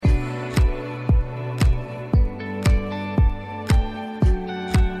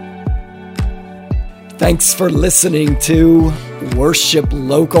Thanks for listening to Worship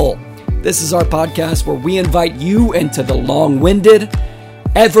Local. This is our podcast where we invite you into the long-winded,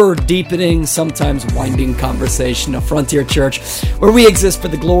 ever-deepening, sometimes winding conversation of Frontier Church, where we exist for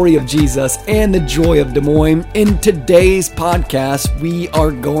the glory of Jesus and the joy of Des Moines. In today's podcast, we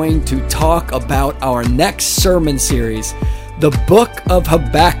are going to talk about our next sermon series, the Book of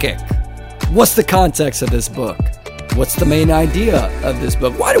Habakkuk. What's the context of this book? What's the main idea of this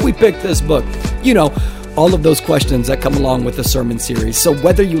book? Why do we pick this book? You know, all of those questions that come along with the sermon series. So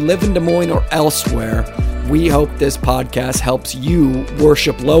whether you live in Des Moines or elsewhere, we hope this podcast helps you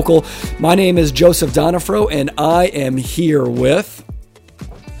worship local. My name is Joseph Donifro, and I am here with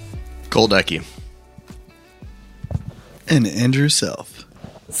Cole Decky and Andrew Self.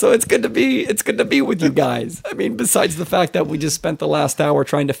 So it's good to be with you guys. I mean, besides the fact that we just spent the last hour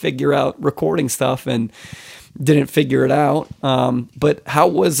trying to figure out recording stuff and didn't figure it out. But how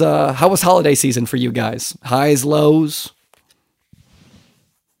was holiday season for you guys? Highs, lows?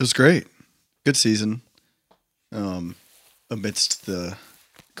 It was great. Good season. Amidst the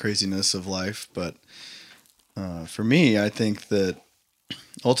craziness of life. But for me, I think that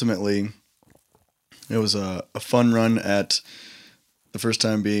ultimately it was a fun run at the first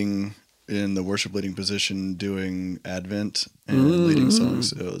time being in the worship leading position, doing Advent and leading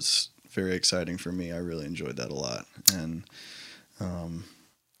songs. It was very exciting for me. I really enjoyed that a lot. And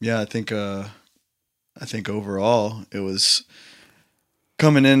I think overall it was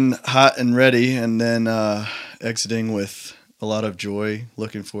coming in hot and ready, and then exiting with a lot of joy,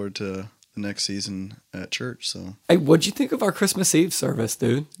 looking forward to the next season at church. So, hey, what'd you think of our Christmas Eve service,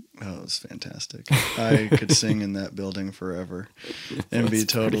 dude? Oh, it was fantastic. I could sing in that building forever and be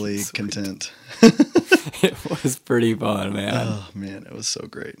totally content. It was pretty fun, man. Oh man, it was so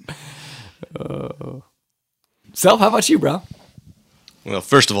great. Self, how about you, bro? Well,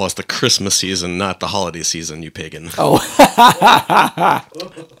 first of all, it's the Christmas season, not the holiday season, you pagan. Oh.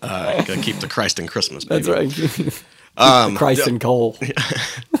 Gotta keep the Christ in Christmas, baby. That's right. Christ and Cole.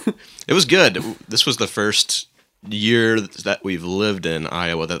 It was good. This was the first year that we've lived in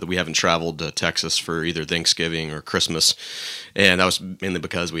Iowa that we haven't traveled to Texas for either Thanksgiving or Christmas. And that was mainly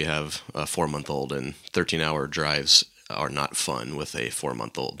because we have a 4-month-old, and 13-hour drives are not fun with a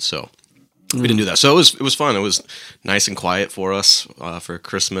 4-month-old. So we didn't do that. So it was fun. It was nice and quiet for us for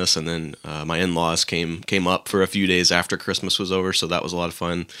Christmas. And then my in-laws came up for a few days after Christmas was over. So that was a lot of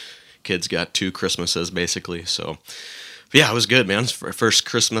fun. Kids got 2 Christmases basically. So yeah, it was good, man. It's our first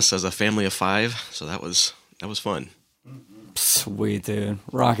Christmas as a family of 5. So that was fun. Sweet, dude.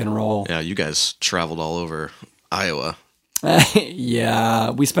 Rock and roll. Yeah, you guys traveled all over Iowa.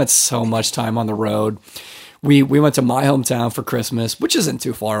 Yeah, we spent so much time on the road. We went to my hometown for Christmas, which isn't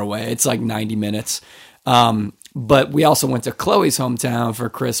too far away. It's like 90 minutes. But we also went to Chloe's hometown for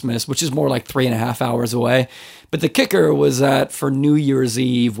Christmas, which is more like 3.5 hours away. But the kicker was that for New Year's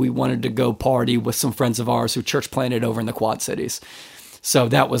Eve, we wanted to go party with some friends of ours who church planted over in the Quad Cities. So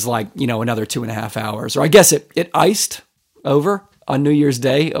that was like, another 2.5 hours. Or I guess it iced over on New Year's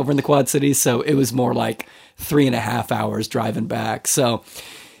Day over in the Quad Cities. So it was more like 3.5 hours driving back. So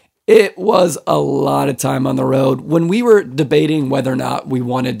it was a lot of time on the road. When we were debating whether or not we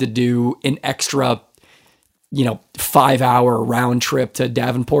wanted to do an extra, 5-hour round trip to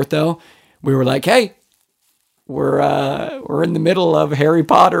Davenport, though, we were like, hey, we're in the middle of Harry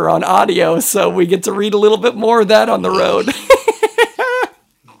Potter on audio, so we get to read a little bit more of that on the road.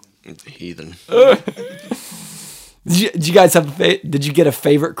 Heathen. Did you guys did you get a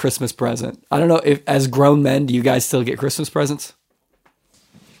favorite Christmas present? I don't know if, as grown men, do you guys still get Christmas presents?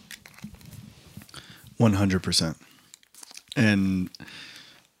 100%. And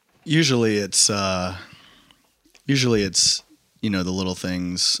usually it's the little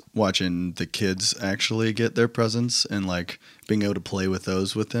things, watching the kids actually get their presents and like being able to play with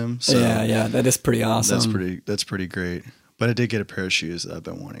those with them. So yeah, that is pretty awesome. That's pretty great. But I did get a pair of shoes that I've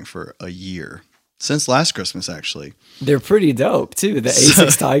been wanting for a year. Since last Christmas, actually. They're pretty dope, too. The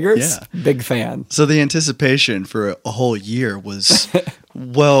Asics Tigers. Yeah. Big fan. So the anticipation for a whole year was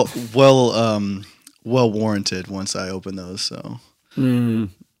well warranted once I opened those. So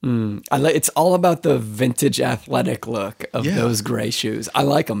It's all about the vintage athletic look of those gray shoes. I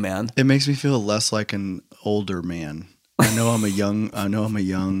like them, man. It makes me feel less like an older man. I know I'm a young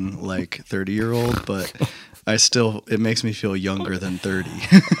like 30-year-old, but it makes me feel younger than 30.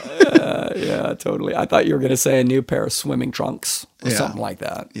 Yeah, totally. I thought you were going to say a new pair of swimming trunks or something like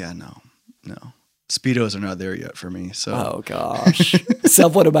that. Yeah, no. Speedos are not there yet for me. So. Oh, gosh.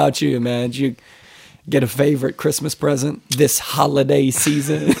 Self, what about you, man? Did you get a favorite Christmas present this holiday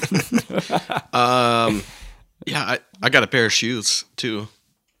season? Yeah, I got a pair of shoes, too.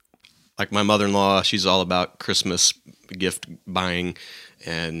 like my mother-in-law, she's all about Christmas gift buying,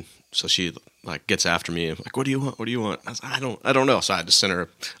 and so she like gets after me like, what do you want? What do you want? I was like, I don't know. So I had to send her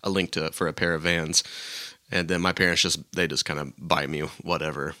a link for a pair of Vans. And then my parents they just kind of buy me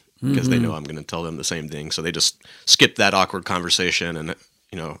whatever because they know I'm going to tell them the same thing. So they just skip that awkward conversation and,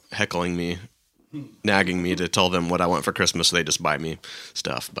 heckling me, nagging me to tell them what I want for Christmas. So they just buy me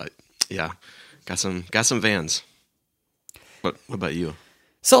stuff. But yeah, got some Vans. What about you?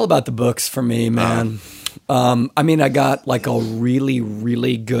 It's all about the books for me, man. I got like a really,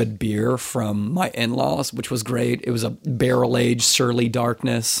 really good beer from my in-laws, which was great. It was a barrel-aged Surly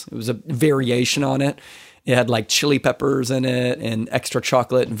Darkness. It was a variation on it. It had like chili peppers in it and extra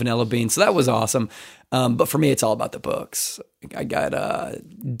chocolate and vanilla beans. So that was awesome. But for me, it's all about the books. I got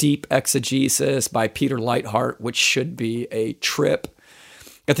Deep Exegesis by Peter Lightheart, which should be a trip.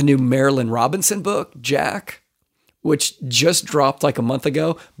 Got the new Marilyn Robinson book, Jack, which just dropped like a month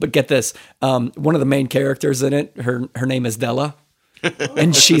ago. But get this, one of the main characters in it, her name is Della,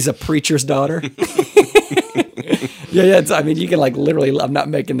 and she's a preacher's daughter. Yeah. You can like literally, I'm not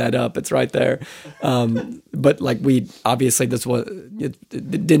making that up. It's right there. But like obviously it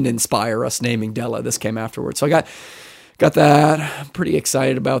didn't inspire us naming Della. This came afterwards. So I got that. I'm pretty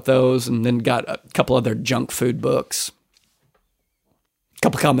excited about those. And then got a couple other junk food books, a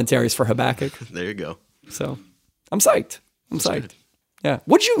couple commentaries for Habakkuk. There you go. So I'm psyched. Good. Yeah.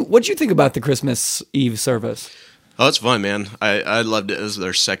 What'd you think about the Christmas Eve service? Oh, it's fun, man. I loved it. It was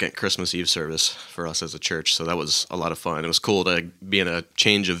their second Christmas Eve service for us as a church, so that was a lot of fun. It was cool to be in a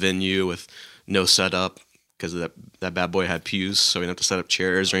change of venue with no setup because that bad boy had pews, so we didn't have to set up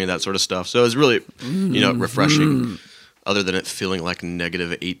chairs or any of that sort of stuff. So it was really, refreshing, other than it feeling like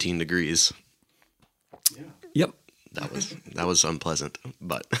negative 18 degrees. Yeah. Yep. That was unpleasant,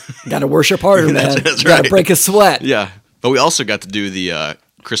 but got to worship harder, man. That's right. Got to break a sweat. Yeah, but we also got to do the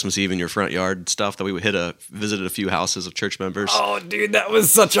Christmas Eve in your front yard stuff that we visited a few houses of church members. Oh, dude, that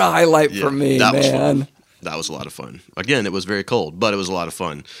was such a highlight for me, that man. Was fun. That was a lot of fun. Again, it was very cold, but it was a lot of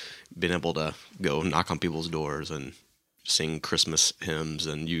fun being able to go knock on people's doors and sing Christmas hymns,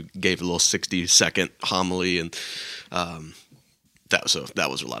 and you gave a little 60-second homily, and that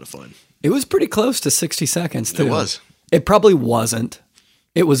was a lot of fun. It was pretty close to 60 seconds, too. It was. It probably wasn't.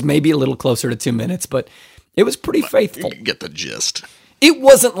 It was maybe a little closer to 2 minutes, but it was pretty faithful. You get the gist. It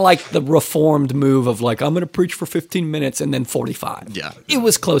wasn't like the reformed move of like, I'm going to preach for 15 minutes and then 45. Yeah. It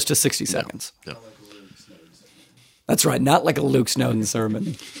was close to 60 seconds. No. That's right. Not like a Luke Snowden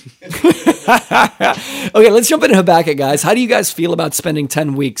sermon. Okay, let's jump into Habakkuk, guys. How do you guys feel about spending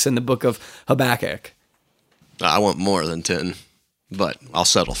 10 weeks in the book of Habakkuk? I want more than 10, but I'll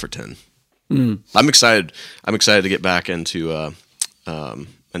settle for 10. I'm excited. I'm excited to get back into an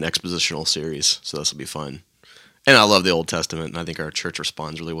expositional series, so this will be fun. And I love the Old Testament, and I think our church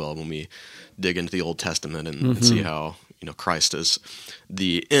responds really well when we dig into the Old Testament and see how Christ is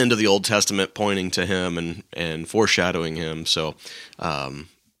the end of the Old Testament, pointing to Him and foreshadowing Him. So,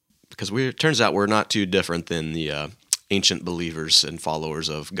 because it turns out we're not too different than the ancient believers and followers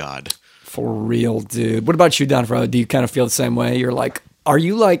of God. For real, dude. What about you, Don Farrell? Do you kind of feel the same way? You're like, are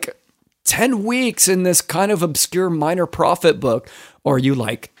you like 10 weeks in this kind of obscure minor prophet book, or are you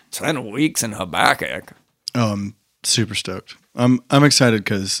like 10 weeks in Habakkuk? Super stoked. I'm excited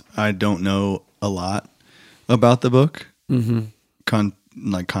because I don't know a lot about the book,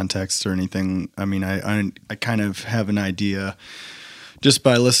 context or anything. I mean, I kind of have an idea just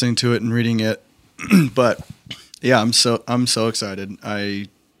by listening to it and reading it, but yeah, I'm so excited.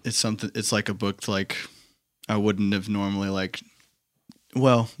 It's like a book like I wouldn't have normally like.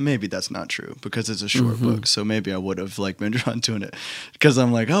 Well, maybe that's not true because it's a short book. So maybe I would have like been drawn to it because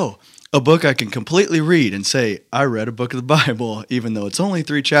I'm like, oh, a book I can completely read and say, I read a book of the Bible, even though it's only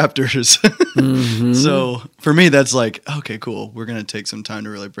 3 chapters. So for me, that's like, okay, cool. We're going to take some time to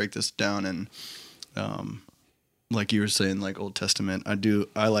really break this down. And like you were saying, like Old Testament,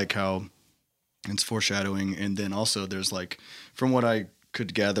 I like how it's foreshadowing. And then also there's like, from what I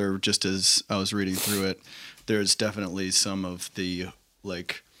could gather just as I was reading through it, there's definitely some of the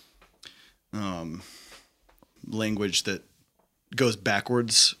like language that goes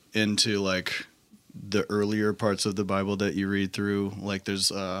backwards into like the earlier parts of the Bible that you read through. Like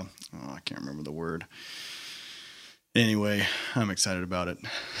there's I can't remember the word. Anyway, I'm excited about it.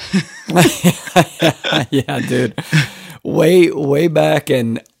 Yeah, dude. Way back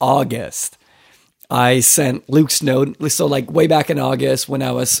in August, I sent Luke Snowden. So like way back in August when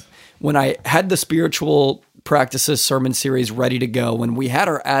I had the spiritual practices sermon series ready to go, when we had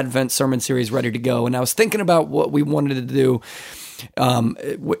our Advent sermon series ready to go, and I was thinking about what we wanted to do,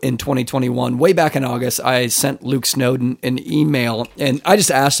 in 2021, way back in August, I sent Luke Snowden an email, and I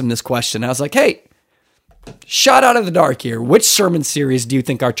just asked him this question. I was like, hey, shot out of the dark here, which sermon series do you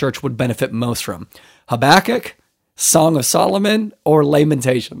think our church would benefit most from? Habakkuk, Song of Solomon, or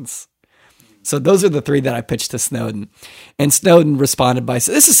Lamentations? So those are the three that I pitched to Snowden. And Snowden responded by,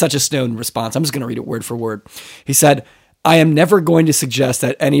 this is such a Snowden response. I'm just going to read it word for word. He said, I am never going to suggest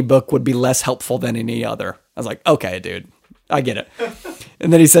that any book would be less helpful than any other. I was like, okay, dude, I get it.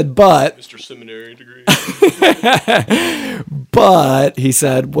 And then he said, but... Mr. Seminary degree. But, he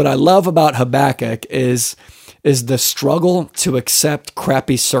said, what I love about Habakkuk is the struggle to accept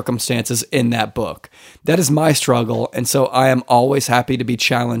crappy circumstances in that book. That is my struggle, and so I am always happy to be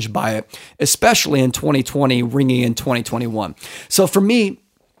challenged by it, especially in 2020, ringing in 2021. So for me,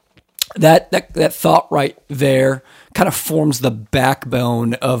 that thought right there kind of forms the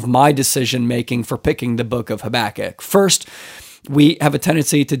backbone of my decision-making for picking the book of Habakkuk. First, we have a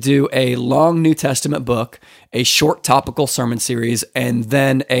tendency to do a long New Testament book, a short topical sermon series, and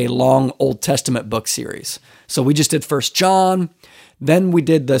then a long Old Testament book series. So we just did 1 John, then we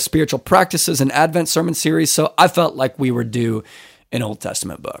did the spiritual practices and Advent sermon series. So I felt like we were due an Old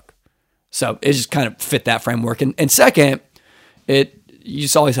Testament book. So it just kind of fit that framework. And second, you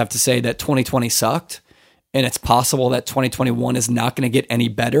just always have to say that 2020 sucked. And it's possible that 2021 is not going to get any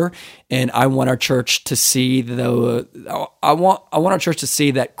better. And I want our church to see I want our church to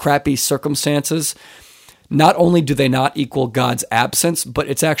see that crappy circumstances, not only do they not equal God's absence, but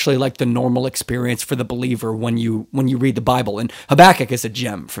it's actually like the normal experience for the believer when you read the Bible. And Habakkuk is a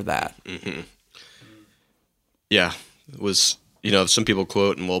gem for that. Mm-hmm. Yeah, it was, some people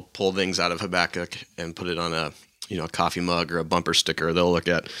quote and will pull things out of Habakkuk and put it on a coffee mug or a bumper sticker. They'll look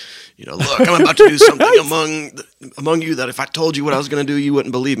at, look, I'm about to do something among you that if I told you what I was going to do, you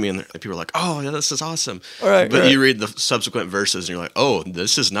wouldn't believe me. And people are like, oh, yeah, this is awesome. But you read the subsequent verses and you're like, oh,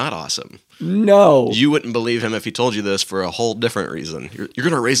 this is not awesome. No. You wouldn't believe him if he told you this for a whole different reason. You're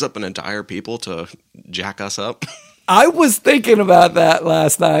going to raise up an entire people to jack us up? I was thinking about that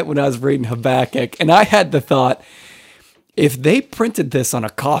last night when I was reading Habakkuk, and I had the thought, if they printed this on a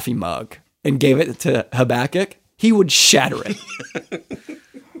coffee mug and gave it to Habakkuk, he would shatter it.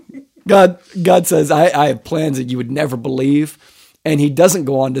 God says, I have plans that you would never believe. And he doesn't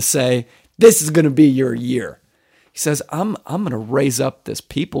go on to say, this is going to be your year. He says, I'm going to raise up this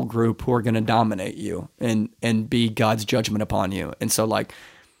people group who are going to dominate you and be God's judgment upon you. And so,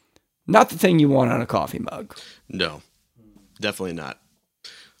 not the thing you want on a coffee mug. No, definitely not.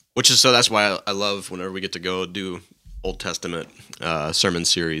 That's why I love whenever we get to go do Old Testament sermon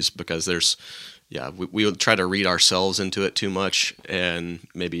series, because we would try to read ourselves into it too much and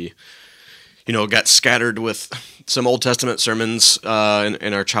maybe, got scattered with some Old Testament sermons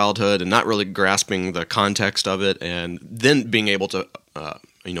in our childhood and not really grasping the context of it, and then being able to,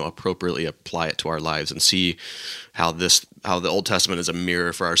 appropriately apply it to our lives and see how the Old Testament is a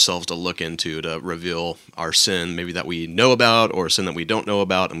mirror for ourselves to look into, to reveal our sin, maybe that we know about or sin that we don't know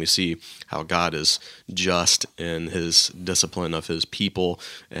about, and we see how God is just in his discipline of his people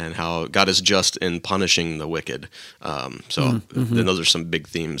and how God is just in punishing the wicked. Then those are some big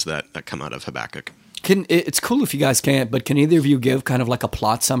themes that come out of Habakkuk. It's cool if you guys can't, but can either of you give kind of like a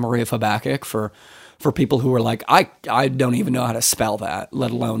plot summary of Habakkuk for people who are like, I don't even know how to spell that,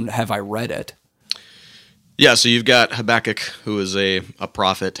 let alone have I read it? Yeah, so you've got Habakkuk, who is a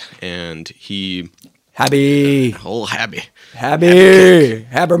prophet, and he... Habermeyer.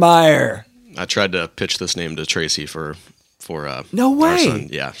 I tried to pitch this name to Tracy for no way. Our son.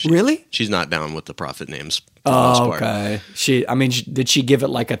 Yeah, really? She's not down with the prophet names. For the most part. Okay. Did she give it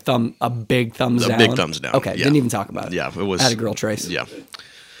like a big thumbs down? A big thumbs down. Okay, yeah. Didn't even talk about it. Yeah, it was. Had a girl, Trace. Yeah.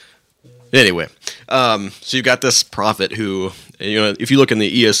 Anyway, so you've got this prophet who, if you look in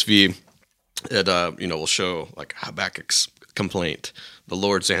the ESV, it will show like Habakkuk's complaint, the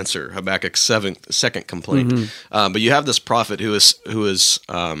Lord's answer, Habakkuk's second complaint. Mm-hmm. But you have this prophet who is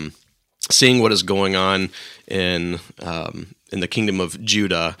seeing what is going on in the kingdom of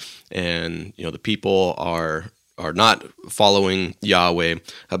Judah, and the people are not following Yahweh.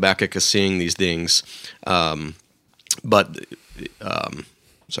 Habakkuk is seeing these things, but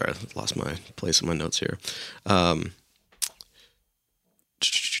sorry, I lost my place in my notes here.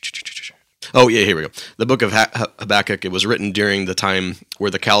 Oh, yeah, here we go. The book of Habakkuk, it was written during the time where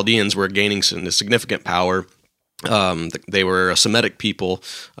the Chaldeans were gaining significant power. They were a Semitic people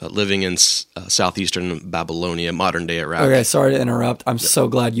living in southeastern Babylonia, modern-day Iraq. Okay, sorry to interrupt. I'm so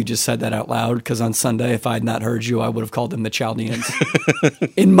glad you just said that out loud, because on Sunday, if I had not heard you, I would have called them the Chaldeans.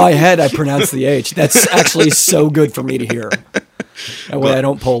 In my head, I pronounced the H. That's actually so good for me to hear. That way I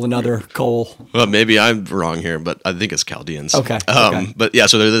don't pull another coal. Well, maybe I'm wrong here, but I think it's Chaldeans. Okay. But yeah,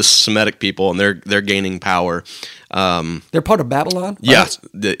 so they're this Semitic people, and they're gaining power. They're part of Babylon? Yeah,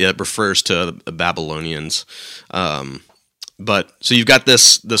 it refers to the Babylonians. But so you've got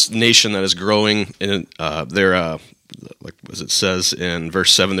this nation that is growing, and they're like as it says in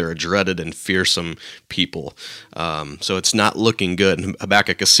verse 7, they're a dreaded and fearsome people. So it's not looking good. And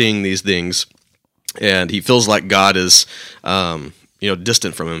Habakkuk is seeing these things, and he feels like God is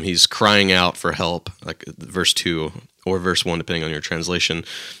distant from him. He's crying out for help, like verse 2 or verse 1, depending on your translation.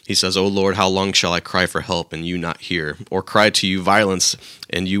 He says, "O Lord, how long shall I cry for help and you not hear? Or cry to you violence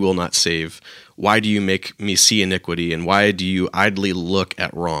and you will not save? Why do you make me see iniquity, and why do you idly look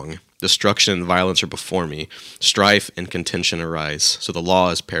at wrong? Destruction and violence are before me. Strife and contention arise. So the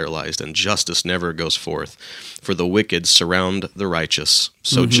law is paralyzed, and justice never goes forth. For the wicked surround the righteous,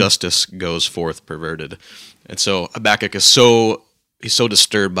 so justice goes forth perverted." And so Habakkuk is he's so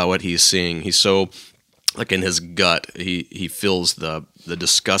disturbed by what he's seeing. He's so, like in his gut, he feels the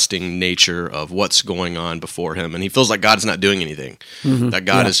disgusting nature of what's going on before him, and he feels like God's not doing anything. That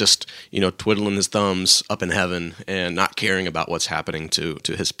God is just twiddling his thumbs up in heaven and not caring about what's happening to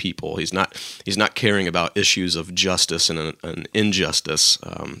his people. He's not caring about issues of justice and an injustice.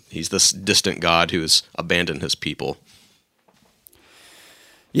 He's this distant God who has abandoned his people.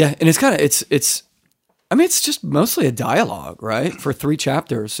 Yeah, and it's just mostly a dialogue, right? For 3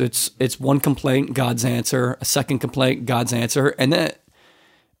 chapters, it's one complaint, God's answer, a second complaint, God's answer, and then it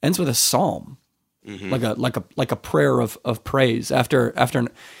ends with a psalm, like a prayer of praise after.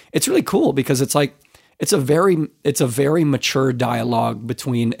 It's really cool because it's a very mature dialogue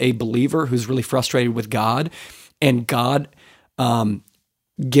between a believer who's really frustrated with God and God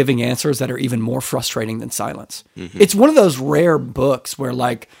giving answers that are even more frustrating than silence. It's one of those rare books where,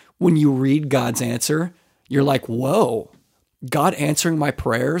 like, when you read God's answer, you're like, whoa, God answering my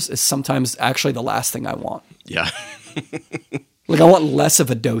prayers is sometimes actually the last thing I want. Yeah. Like, I want less of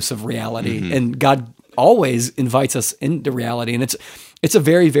a dose of reality, and God always invites us into reality. And it's a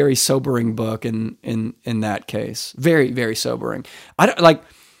very, very sobering book in that case. Very, very sobering. I don't like,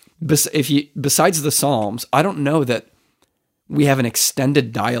 besides the Psalms, I don't know that we have an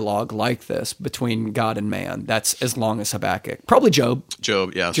extended dialogue like this between God and man that's as long as Habakkuk. Probably Job.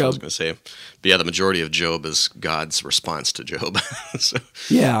 Job, yeah, that's what I was going to say. But yeah, the majority of Job is God's response to Job. So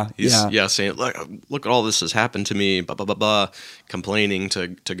he's saying, look at all this has happened to me, blah, blah, blah, blah, complaining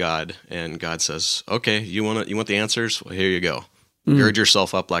to God. And God says, okay, you want the answers? Well, here you go. Gird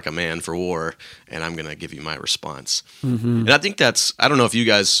yourself up like a man for war, and I'm going to give you my response. And I think I don't know if you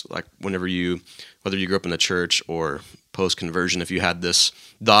guys, like, whether you grew up in the church or post-conversion, if you had this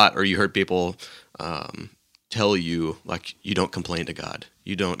thought or you heard people tell you, like, you don't complain to God.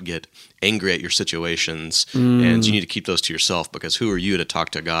 You don't get angry at your situations, and you need to keep those to yourself, because who are you to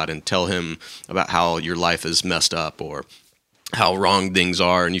talk to God and tell him about how your life is messed up or how wrong things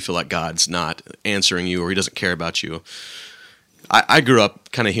are, and you feel like God's not answering you or he doesn't care about you. I grew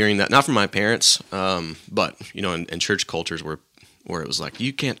up kind of hearing that, not from my parents, but, in church cultures where it was like,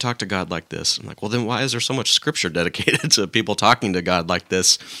 you can't talk to God like this. I'm like, well, then why is there so much scripture dedicated to people talking to God like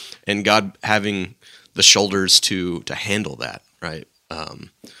this, and God having the shoulders to handle that, right?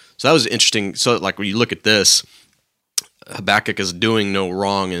 So that was interesting. So, like, when you look at this, Habakkuk is doing no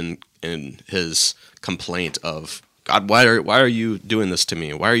wrong in his complaint of, God, why are you doing this to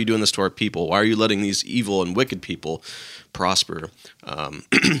me? Why are you doing this to our people? Why are you letting these evil and wicked people prosper?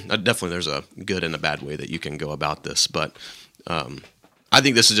 Definitely there's a good and a bad way that you can go about this, but I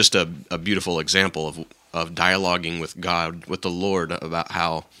think this is just a beautiful example of dialoguing with God, with the Lord, about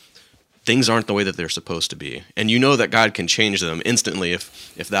how things aren't the way that they're supposed to be. And you know that God can change them instantly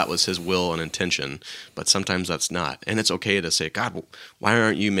if that was his will and intention, but sometimes that's not. And it's okay to say, God, why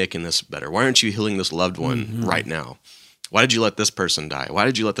aren't you making this better? Why aren't you healing this loved one right now? Why did you let this person die? Why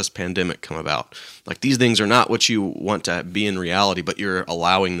did you let this pandemic come about? Like, these things are not what you want to be in reality, but you're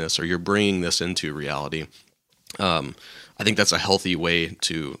allowing this, or you're bringing this into reality. I think that's a healthy way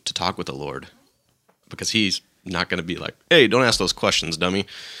to talk with the Lord, because he's not going to be like, hey, don't ask those questions, dummy.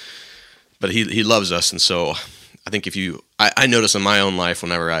 But he loves us. And so I think I notice in my own life,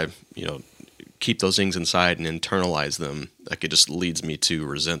 whenever I, keep those things inside and internalize them, like, it just leads me to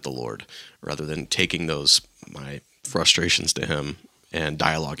resent the Lord rather than taking my frustrations to him and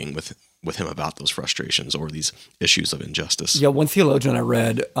dialoguing with him about those frustrations or these issues of injustice. Yeah. One theologian I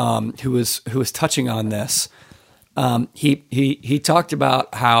read, who was touching on this, he talked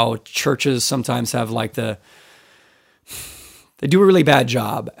about how churches sometimes have, like, the they do a really bad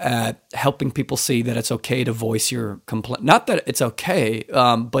job at helping people see that it's okay to voice your complaint. Not that it's okay,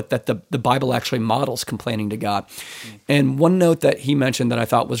 but that the Bible actually models complaining to God. And one note that he mentioned that I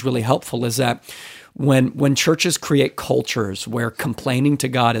thought was really helpful is that when churches create cultures where complaining to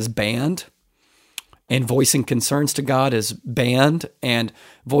God is banned, and voicing concerns to God is banned, and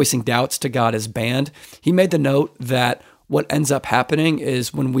voicing doubts to God is banned, he made the note that what ends up happening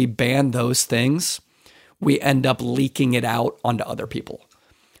is when we ban those things, we end up leaking it out onto other people.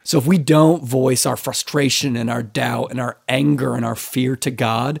 So if we don't voice our frustration and our doubt and our anger and our fear to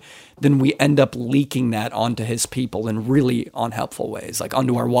God, then we end up leaking that onto his people in really unhelpful ways, like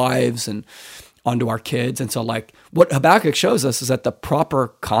onto our wives and onto our kids. And so like what Habakkuk shows us is that the proper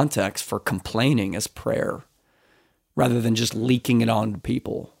context for complaining is prayer rather than just leaking it on to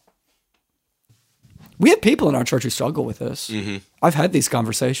people. We have people in our church who struggle with this. Mm-hmm. I've had these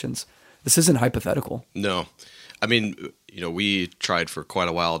conversations. This isn't hypothetical. No. I mean, we tried for quite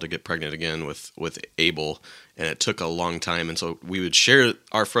a while to get pregnant again with Abel, and it took a long time. And so we would share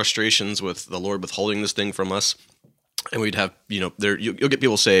our frustrations with the Lord withholding this thing from us. And we'd have, you'll get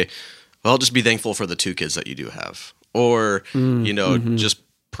people say, well, just be thankful for the 2 kids that you do have. Or, just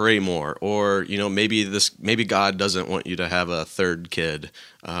pray more. Or, maybe God doesn't want you to have a 3rd kid.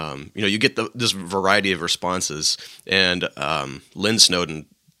 You get this variety of responses. And Lynn Snowden,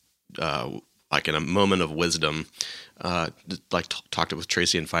 like in a moment of wisdom, talked with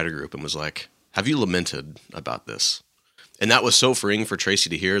Tracy in Fighter Group and was like, have you lamented about this? And that was so freeing for Tracy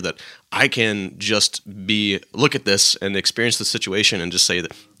to hear that I can just look at this and experience the situation and just say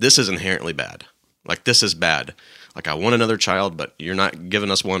that this is inherently bad. Like, this is bad. Like, I want another child, but you're not giving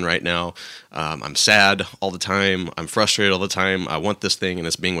us one right now. I'm sad all the time. I'm frustrated all the time. I want this thing and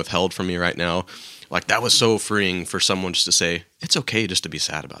it's being withheld from me right now. Like, that was so freeing for someone just to say, it's okay just to be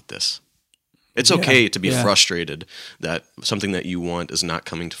sad about this. It's okay to be frustrated that something that you want is not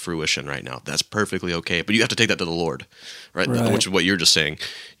coming to fruition right now. That's perfectly okay. But you have to take that to the Lord, right? Which is what you're just saying.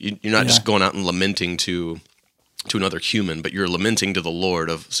 You're not just going out and lamenting to another human, but you're lamenting to the Lord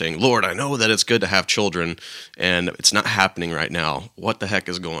of saying, Lord, I know that it's good to have children and it's not happening right now. What the heck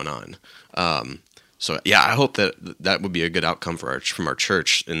is going on? I hope that would be a good outcome from our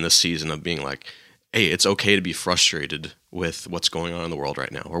church in this season of being like, hey, it's okay to be frustrated with what's going on in the world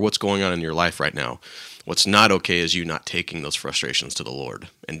right now or what's going on in your life right now. What's not okay is you not taking those frustrations to the Lord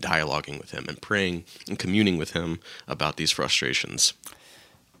and dialoguing with him and praying and communing with him about these frustrations.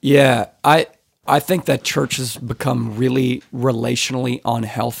 Yeah, I think that churches become really relationally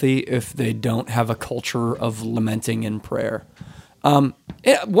unhealthy if they don't have a culture of lamenting and prayer. One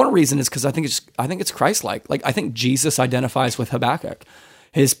reason is because I think it's Christ-like. Like, I think Jesus identifies with Habakkuk.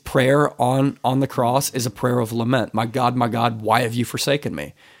 His prayer on the cross is a prayer of lament. My God, why have you forsaken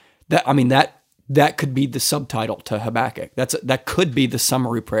me? That could be the subtitle to Habakkuk. That could be the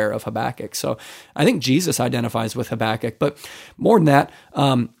summary prayer of Habakkuk. So I think Jesus identifies with Habakkuk. But more than that,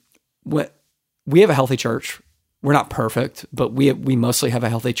 we have a healthy church. We're not perfect, but we mostly have a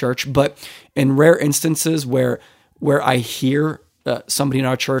healthy church. But in rare instances where I hear somebody in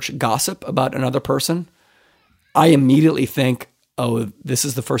our church gossip about another person, I immediately think, oh, this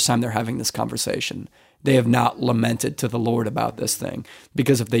is the first time they're having this conversation. They have not lamented to the Lord about this thing.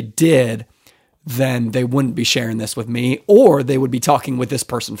 Because if they did, then they wouldn't be sharing this with me, or they would be talking with this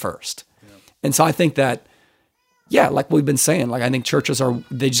person first. Yeah. And so I think that, like we've been saying, like I think churches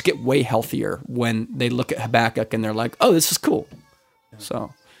they just get way healthier when they look at Habakkuk and they're like, oh, this is cool. Yeah.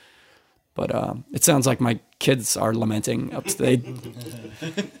 So, but it sounds like my kids are lamenting upstate.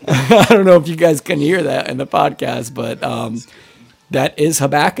 I don't know if you guys can hear that in the podcast, but that is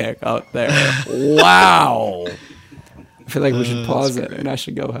Habakkuk out there. Wow. I feel like we should pause it and I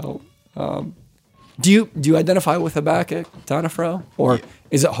should go help. Do you identify with Habakkuk, Donafro? Or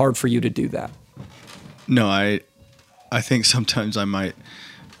is it hard for you to do that? No, I think sometimes I might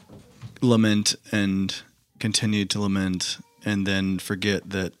lament and continue to lament and then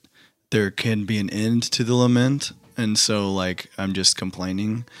forget that there can be an end to the lament. And so like I'm just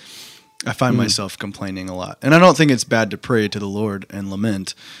complaining. I find myself complaining a lot. And I don't think it's bad to pray to the Lord and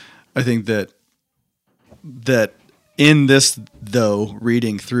lament. I think that in this, though,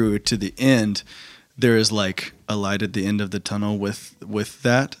 reading through to the end, there is like a light at the end of the tunnel with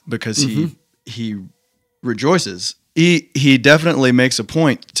that, because he rejoices. He definitely makes a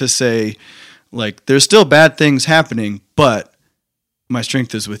point to say, like, there's still bad things happening, but my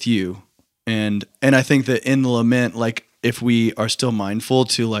strength is with you. And I think that in the lament, like, if we are still mindful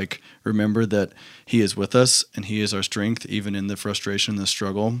to like remember that he is with us and he is our strength, even in the frustration, the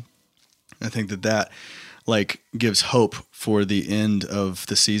struggle, I think that like gives hope for the end of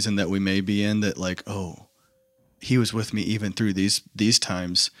the season that we may be in, that like, oh, he was with me even through these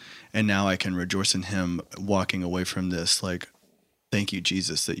times, and now I can rejoice in him walking away from this. Like, thank you,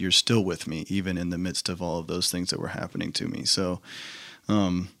 Jesus, that you're still with me, even in the midst of all of those things that were happening to me. So,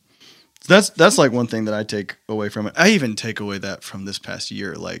 that's like one thing that I take away from it. I even take away that from this past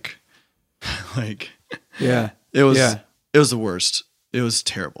year. Like, Yeah. it was Yeah. it was the worst. It was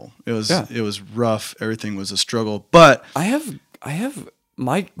terrible. It was rough. Everything was a struggle. But I have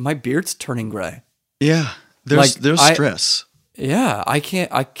my beard's turning gray. yeah, there's stress. Yeah, I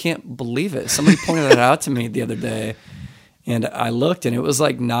can't believe it. Somebody pointed that out to me the other day, and I looked, and it was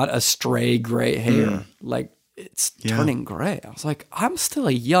like not a stray gray hair. Like, it's turning gray. I was like, I'm still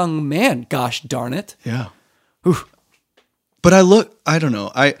a young man. Gosh darn it. Yeah. Whew. But I don't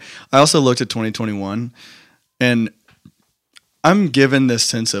know. I also looked at 2021, and I'm given this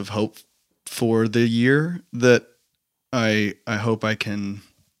sense of hope for the year that I hope I can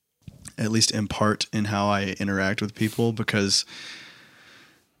at least impart in how I interact with people, because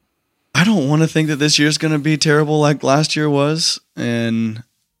I don't want to think that this year's going to be terrible like last year was, and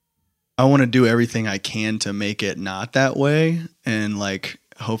I want to do everything I can to make it not that way, and like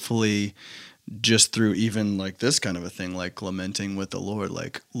hopefully just through even like this kind of a thing, like lamenting with the Lord,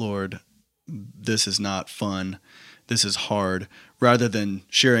 like, Lord, this is not fun. This is hard, rather than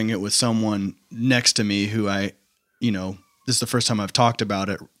sharing it with someone next to me who this is the first time I've talked about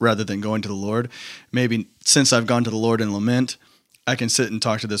it, rather than going to the Lord. Maybe since I've gone to the Lord in lament, I can sit and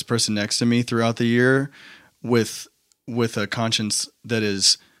talk to this person next to me throughout the year with a conscience that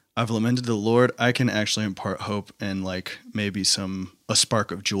is, I've lamented to the Lord. I can actually impart hope and like maybe a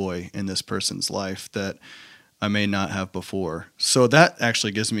spark of joy in this person's life that I may not have before. So that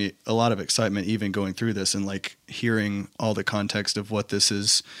actually gives me a lot of excitement, even going through this and like hearing all the context of what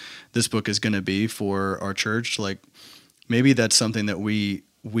this book is going to be for our church. Like, maybe that's something that we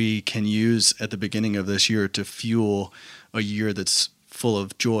can use at the beginning of this year to fuel a year that's full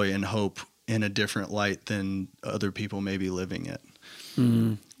of joy and hope in a different light than other people may be living it.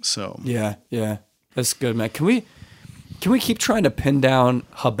 So yeah, that's good, man. Can we keep trying to pin down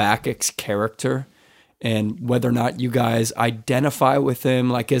Habakkuk's character and whether or not you guys identify with him?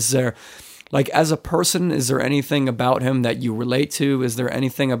 Like, is there, like, as a person, is there anything about him that you relate to? Is there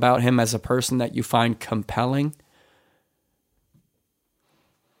anything about him as a person that you find compelling?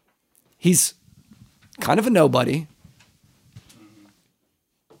 He's kind of a nobody.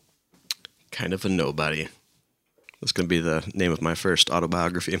 Kind of a nobody. That's going to be the name of my first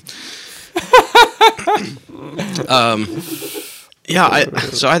autobiography.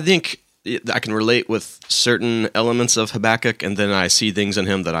 So I think I can relate with certain elements of Habakkuk, and then I see things in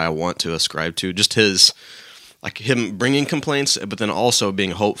him that I want to ascribe to. Just him bringing complaints, but then also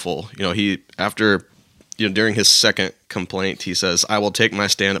being hopeful. During his second complaint, he says, "I will take my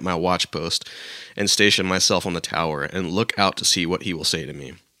stand at my watchpost and station myself on the tower and look out to see what he will say to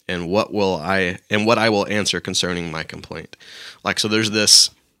me and what I will answer concerning my complaint." Like, so there's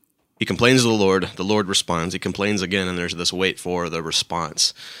this, he complains to the Lord responds, he complains again, and there's this wait for the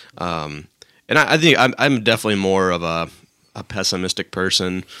response. And I think I'm definitely more of a pessimistic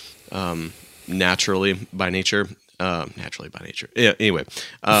person, naturally by nature. Yeah, anyway,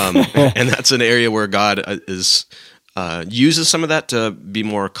 and that's an area where God uses some of that to be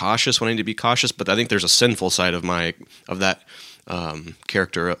more cautious when I need to be cautious. But I think there's a sinful side of that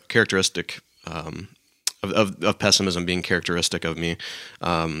characteristic of pessimism being characteristic of me,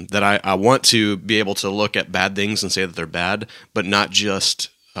 that I want to be able to look at bad things and say that they're bad, but not just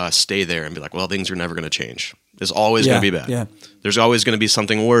stay there and be like, well, things are never going to change. It's always going to be bad. Yeah. There's always going to be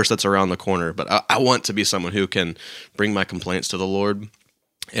something worse that's around the corner. But I want to be someone who can bring my complaints to the Lord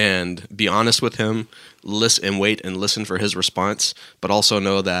and be honest with him, listen and wait and listen for his response, but also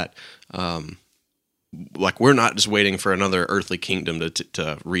know that we're not just waiting for another earthly kingdom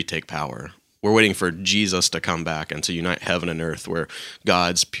to retake power. We're waiting for Jesus to come back and to unite heaven and earth, where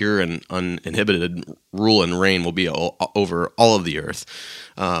God's pure and uninhibited rule and reign will be over all of the earth.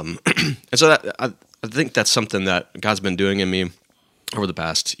 And so that I think that's something that God's been doing in me over the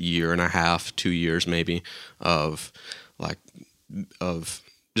past year and a half, 2 years maybe, of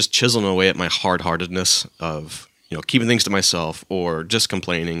just chiseling away at my hard-heartedness of keeping things to myself or just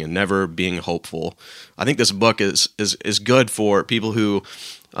complaining and never being hopeful. I think this book is good for people who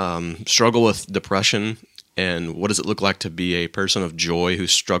struggle with depression, and what does it look like to be a person of joy who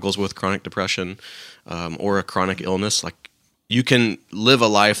struggles with chronic depression or a chronic illness. Like, you can live a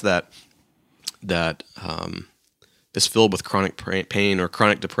life that is filled with chronic pain or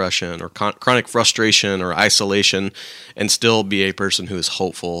chronic depression or chronic frustration or isolation, and still be a person who is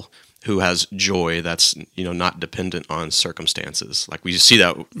hopeful who has joy that's not dependent on circumstances. Like we see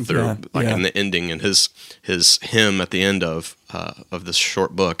that through in the ending, and his hymn at the end of this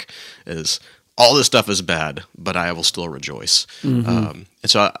short book is, all this stuff is bad, but I will still rejoice. And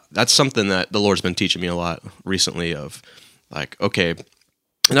so that's something that the Lord's been teaching me a lot recently of, like, okay,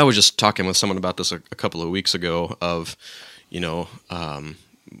 and I was just talking with someone about this a couple of weeks ago of,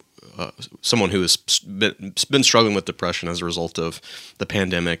 someone who has been struggling with depression as a result of the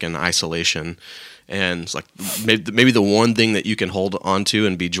pandemic and isolation. And it's like maybe the one thing that you can hold on to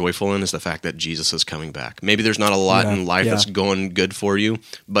and be joyful in is the fact that Jesus is coming back. Maybe there's not a lot in life that's going good for you,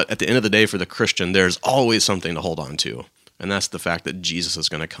 but at the end of the day, for the Christian, there's always something to hold on to. And that's the fact that Jesus is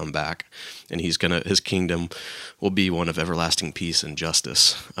going to come back, and his kingdom will be one of everlasting peace and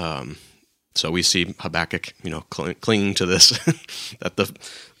justice. So we see Habakkuk, clinging to this,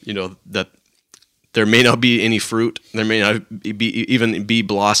 that there may not be any fruit, there may not be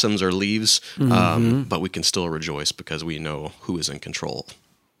blossoms or leaves, but we can still rejoice because we know who is in control.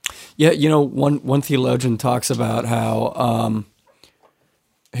 Yeah, one theologian talks about how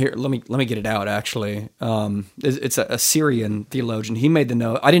here, let me get it out. Actually, it's a Syrian theologian. He made the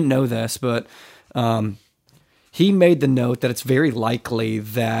note. I didn't know this, but he made the note that it's very likely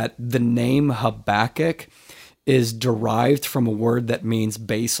that the name Habakkuk is derived from a word that means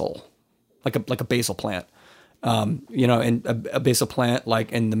basil, like a basil plant. And a basil plant,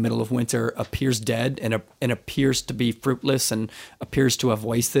 like in the middle of winter, appears dead and appears to be fruitless and appears to have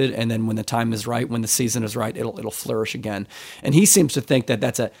wasted. And then when the time is right, when the season is right, it'll flourish again. And he seems to think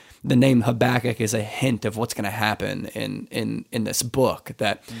that the name Habakkuk is a hint of what's going to happen in this book,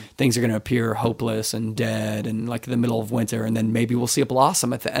 that things are going to appear hopeless and dead and like in the middle of winter. And then maybe we'll see a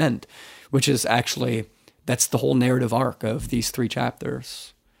blossom at the end, which is actually, that's the whole narrative arc of these 3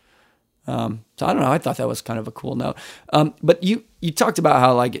 chapters. So I don't know. I thought that was kind of a cool note. But you talked about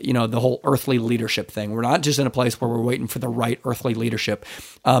how, like, the whole earthly leadership thing. We're not just in a place where we're waiting for the right earthly leadership.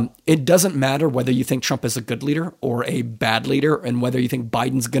 It doesn't matter whether you think Trump is a good leader or a bad leader, and whether you think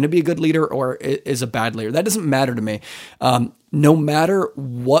Biden's going to be a good leader or is a bad leader. That doesn't matter to me. No matter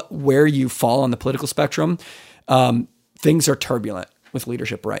where you fall on the political spectrum, things are turbulent with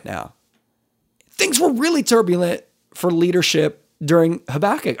leadership right now. Things were really turbulent for leadership during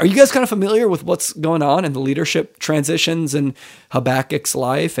Habakkuk. Are you guys kind of familiar with what's going on in the leadership transitions in Habakkuk's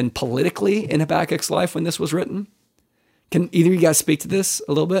life and politically in Habakkuk's life when this was written? Can either of you guys speak to this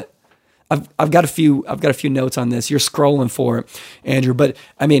a little bit? I've got a few notes on this. You're scrolling for it, Andrew. But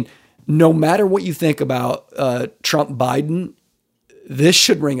I mean, no matter what you think about Trump Biden, this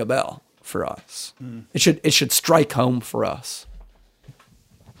should ring a bell for us. It should strike home for us.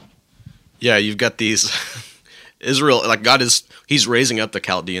 Yeah, you've got these Israel, like he's raising up the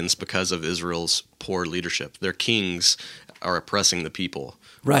Chaldeans because of Israel's poor leadership. Their kings are oppressing the people.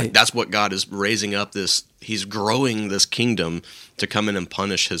 Right. Like, that's what God is raising up he's growing this kingdom to come in and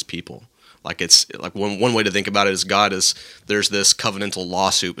punish his people. Like, it's like one way to think about it is there's this covenantal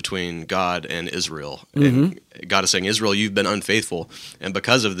lawsuit between God and Israel. And God is saying, Israel, you've been unfaithful. And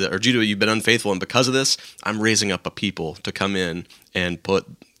because of or Judah, you've been unfaithful. And because of this, I'm raising up a people to come in and put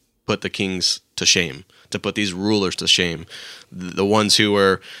the kings to shame, to put these rulers to shame. The ones who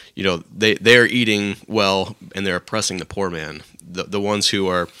are, they're eating well and they're oppressing the poor man. The ones who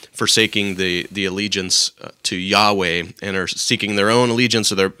are forsaking the allegiance to Yahweh and are seeking their own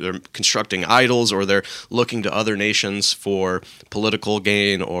allegiance, or they're constructing idols, or they're looking to other nations for political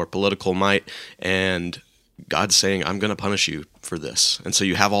gain or political might. And God's saying, I'm going to punish you for this. And so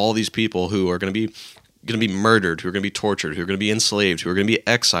you have all these people who are going to be murdered, who are going to be tortured, who are going to be enslaved, who are going to be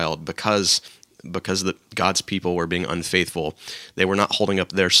exiled because God's people were being unfaithful. They were not holding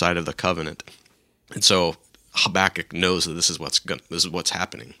up their side of the covenant. And so Habakkuk knows that this is what's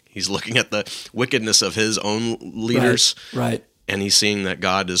happening. He's looking at the wickedness of his own leaders, right. And he's seeing that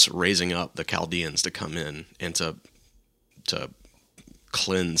God is raising up the Chaldeans to come in and to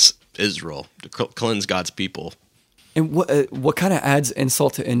cleanse Israel, to cleanse God's people. And what kind of adds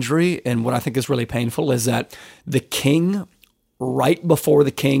insult to injury, and what I think is really painful, is that the king, right before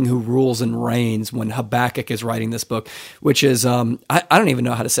the king who rules and reigns, when Habakkuk is writing this book, which is, I don't even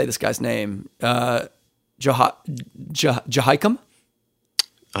know how to say this guy's name, Jehoiakim?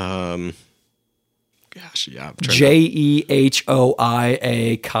 Gosh, yeah. Jehoiakim.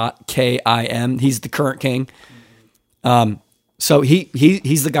 He's the current king. So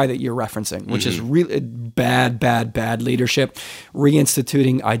he's the guy that you're referencing, which is really bad leadership,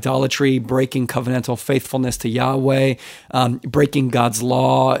 reinstituting idolatry, breaking covenantal faithfulness to Yahweh, breaking God's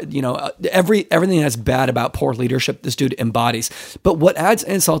law. Everything that's bad about poor leadership, this dude embodies. But what adds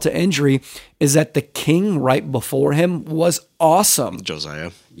insult to injury is that the king right before him was awesome. Josiah.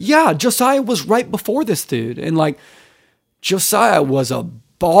 Yeah, Josiah was right before this dude. And like, Josiah was a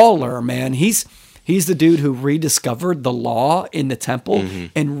baller, man. He's the dude who rediscovered the law in the temple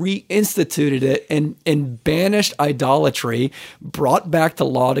and reinstituted it and banished idolatry, brought back the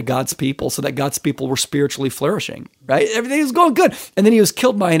law to God's people so that God's people were spiritually flourishing, right? Everything was going good. And then he was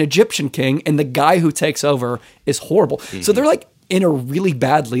killed by an Egyptian king, and the guy who takes over is horrible. So they're like in a really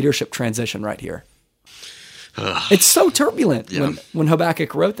bad leadership transition right here. It's so turbulent when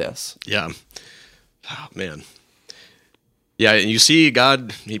Habakkuk wrote this. Yeah. Oh, man. Yeah, and you see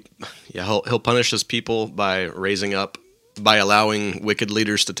God, he'll punish his people by allowing wicked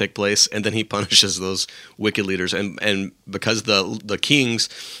leaders to take place, and then he punishes those wicked leaders. And because the kings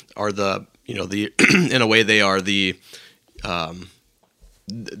are in a way they are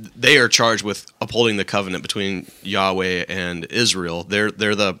they are charged with upholding the covenant between Yahweh and Israel. They're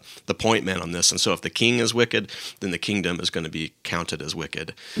the point man on this. And so if the king is wicked, then the kingdom is going to be counted as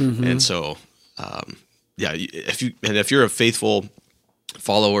wicked. And so if you're a faithful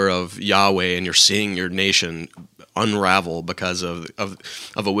follower of Yahweh and you're seeing your nation unravel because of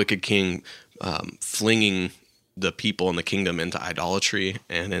a wicked king flinging the people in the kingdom into idolatry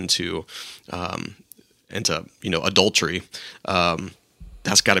and into adultery,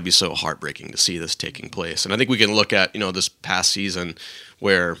 that's got to be so heartbreaking to see this taking place. And I think we can look at this past season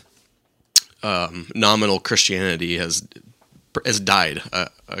where nominal Christianity has died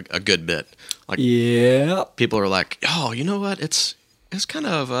a good bit. Like, people are like, oh, you know what? It's kind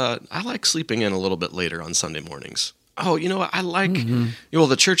of I like sleeping in a little bit later on Sunday mornings. Oh, you know what? I like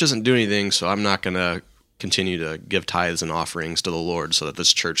the church isn't doing anything, so I'm not going to continue to give tithes and offerings to the Lord so that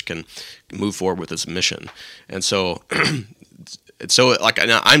this church can move forward with its mission. And so like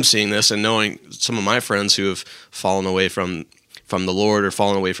I'm seeing this and knowing some of my friends who have fallen away from the Lord or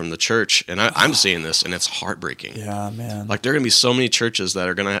fallen away from the church, and I'm seeing this, and it's heartbreaking. Yeah, man. Like there are going to be so many churches that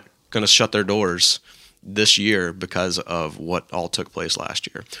are going to shut their doors this year because of what all took place last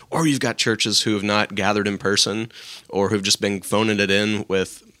year. Or you've got churches who have not gathered in person or who've just been phoning it in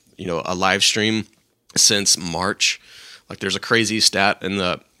with a live stream since March. Like there's a crazy stat in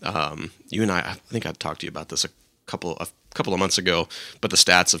the you and I think I talked to you about this a couple of months ago, but the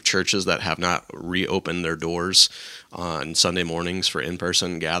stats of churches that have not reopened their doors on Sunday mornings for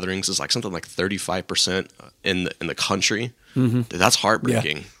in-person gatherings is like something like 35% in the country. That's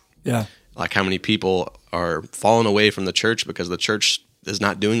heartbreaking. Yeah. Like how many people are falling away from the church because the church is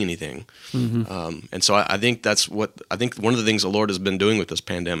not doing anything. And so I think one of the things the Lord has been doing with this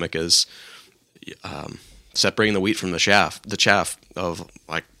pandemic is separating the wheat from the chaff of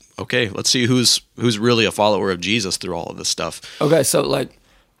like, okay, let's see who's really a follower of Jesus through all of this stuff. Okay, so like,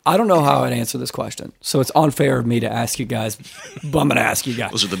 I don't know how I'd answer this question, so it's unfair of me to ask you guys, but I'm going to ask you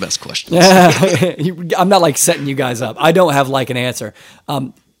guys. Those are the best questions. I'm not like setting you guys up. I don't have like an answer.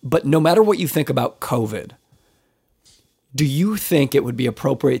 But no matter what you think about COVID, do you think it would be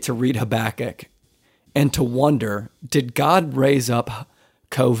appropriate to read Habakkuk and to wonder, did God raise up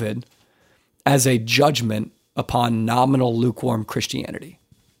COVID as a judgment upon nominal lukewarm Christianity?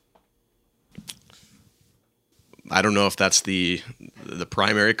 I don't know if that's the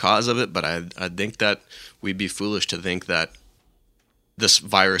primary cause of it, but I think that we'd be foolish to think that this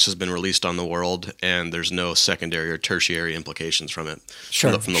virus has been released on the world and there's no secondary or tertiary implications from it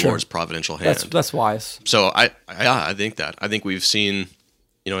from the Lord's providential hand. That's wise. So I think that. I think we've seen,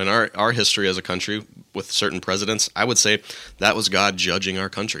 in our history as a country with certain presidents, I would say that was God judging our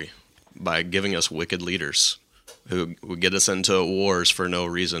country by giving us wicked leaders who would get us into wars for no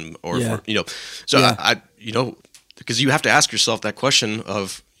reason because you have to ask yourself that question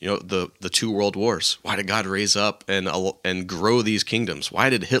of, the two world wars. Why did God raise up and grow these kingdoms?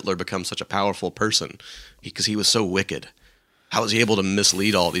 Why did Hitler become such a powerful person? Because he was so wicked. How was he able to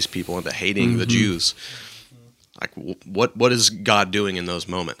mislead all these people into hating the Jews? Like, what is God doing in those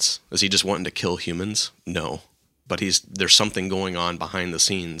moments? Is he just wanting to kill humans? No. But there's something going on behind the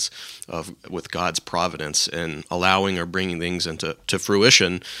scenes with God's providence and allowing or bringing things into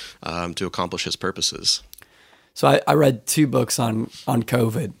fruition to accomplish his purposes. So I read 2 books on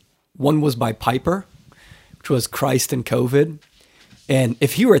COVID. One was by Piper, which was Christ and COVID. And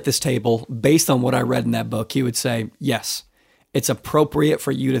if he were at this table, based on what I read in that book, he would say, yes, it's appropriate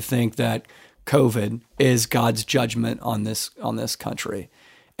for you to think that COVID is God's judgment on this country.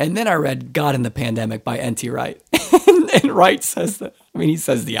 And then I read God in the Pandemic by N.T. Wright. And Wright says that. He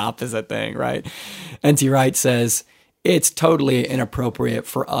says the opposite thing, right? N.T. Wright says, it's totally inappropriate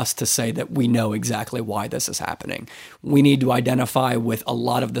for us to say that we know exactly why this is happening. We need to identify with a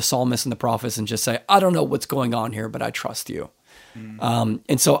lot of the psalmists and the prophets and just say, I don't know what's going on here, but I trust you.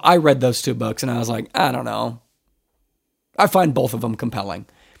 And so I read those 2 books and I was like, I don't know. I find both of them compelling.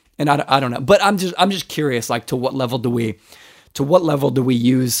 And I don't know, but I'm just curious, like to what level do we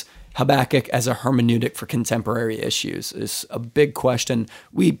use Habakkuk as a hermeneutic for contemporary issues is a big question.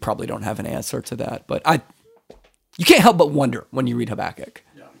 We probably don't have an answer to that, but you can't help but wonder when you read Habakkuk.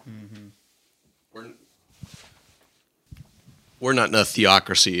 Yeah. We're not in a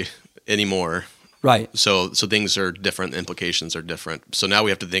theocracy anymore. Right. So things are different. The implications are different. So now we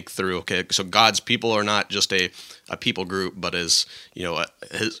have to think through, okay, so God's people are not just a people group, but as,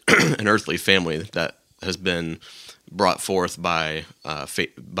 an earthly family that has been brought forth by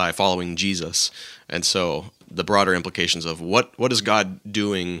following Jesus. And so the broader implications of what is God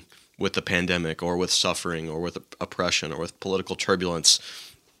doing with the pandemic or with suffering or with oppression or with political turbulence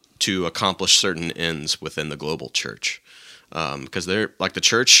to accomplish certain ends within the global church. Because the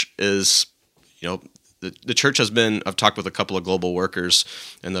church is, the church has been, I've talked with a couple of global workers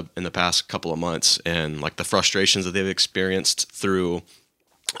in the past couple of months, and like the frustrations that they've experienced through,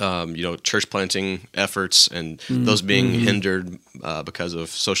 church planting efforts and those being hindered because of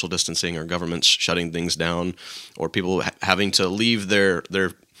social distancing or governments shutting things down, or people having to leave their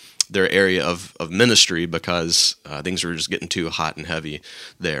area of ministry because things were just getting too hot and heavy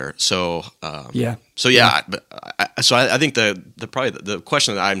there. So I think the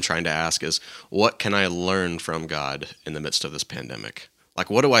question that I'm trying to ask is, what can I learn from God in the midst of this pandemic? Like,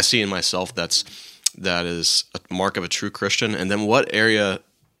 what do I see in myself that is a mark of a true Christian? And then what area,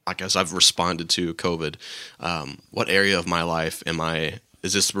 like as I've responded to COVID, what area of my life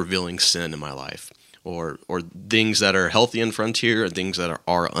is this revealing sin in my life? Or things that are healthy in Frontier and things that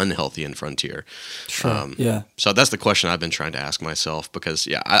are unhealthy in Frontier. Sure. So that's the question I've been trying to ask myself, because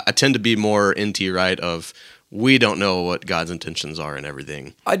I tend to be more NT right of, we don't know what God's intentions are in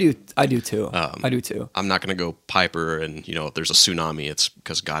everything. I do too. I do too. I'm not going to go Piper and, if there's a tsunami, it's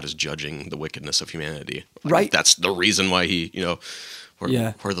because God is judging the wickedness of humanity. Right. That's the reason why he, where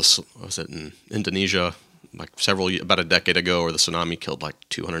was it in Indonesia? About a decade ago, where the tsunami killed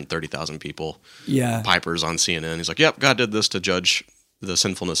 230,000 people. Yeah. Piper's on CNN. He's like, yep, God did this to judge the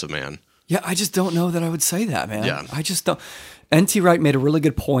sinfulness of man. Yeah, I just don't know that I would say that, man. Yeah. I just don't. N.T. Wright made a really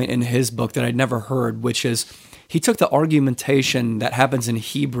good point in his book that I'd never heard, which is he took the argumentation that happens in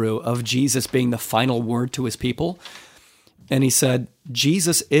Hebrew of Jesus being the final word to his people, and he said,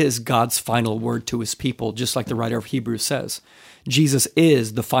 Jesus is God's final word to his people, just like the writer of Hebrews says. Jesus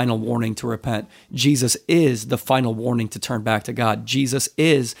is the final warning to repent. Jesus is the final warning to turn back to God. Jesus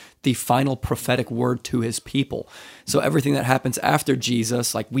is the final prophetic word to his people. So everything that happens after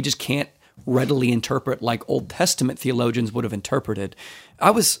Jesus, we just can't readily interpret like Old Testament theologians would have interpreted.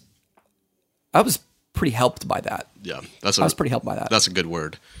 I was pretty helped by that. Yeah, I was pretty helped by that. That's a good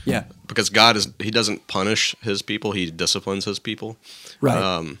word. Yeah, because he doesn't punish his people; he disciplines his people.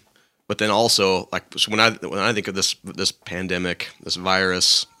 Right. But then also, when I think of this pandemic, this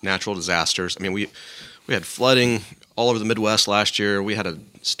virus, natural disasters. I mean, we had flooding all over the Midwest last year. We had a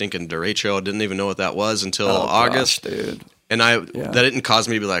stinking derecho. I didn't even know what that was until August. Gosh, dude. And that didn't cause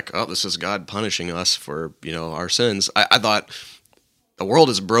me to be like, oh, this is God punishing us for our sins. I thought, the world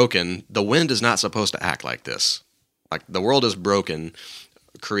is broken. The wind is not supposed to act like this. The world is broken.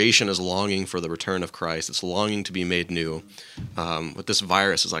 Creation is longing for the return of Christ. It's longing to be made new. But this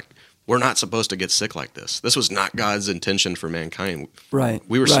virus is we're not supposed to get sick like this. This was not God's intention for mankind. Right.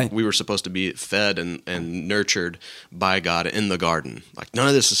 We were supposed to be fed and nurtured by God in the garden. None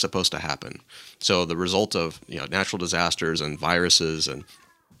of this is supposed to happen. So the result of natural disasters and viruses and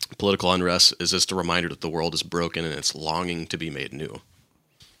political unrest is just a reminder that the world is broken and it's longing to be made new.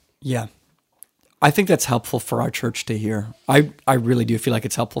 Yeah. I think that's helpful for our church to hear. I really do feel like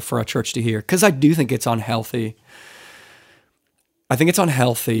it's helpful for our church to hear, because I do think it's unhealthy. I think it's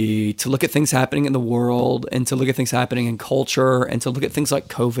unhealthy to look at things happening in the world and to look at things happening in culture and to look at things like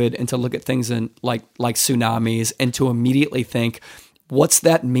COVID and to look at things in like tsunamis and to immediately think, what's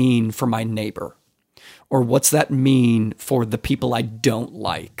that mean for my neighbor? Or what's that mean for the people I don't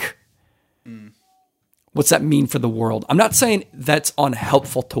like? What's that mean for the world? I'm not saying that's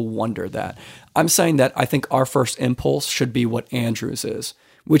unhelpful to wonder that. I'm saying that I think our first impulse should be what Andrew's is,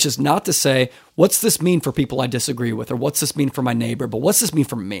 which is not to say, what's this mean for people I disagree with, or what's this mean for my neighbor, but what's this mean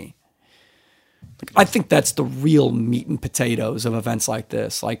for me? I think that's the real meat and potatoes of events like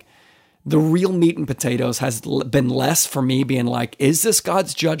this. The real meat and potatoes has been less for me being is this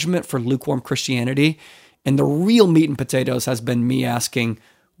God's judgment for lukewarm Christianity? And the real meat and potatoes has been me asking,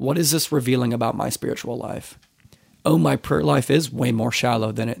 what is this revealing about my spiritual life? Oh, my prayer life is way more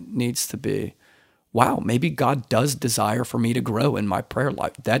shallow than it needs to be. Wow, maybe God does desire for me to grow in my prayer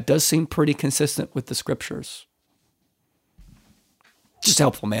life. That does seem pretty consistent with the scriptures. Just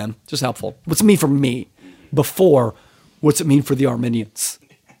helpful, man. Just helpful. What's it mean for me before what's it mean for the Arminians?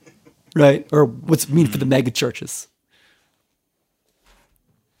 right? Or what's it mean for the mega churches?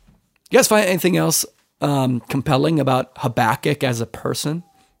 You guys find anything else compelling about Habakkuk as a person?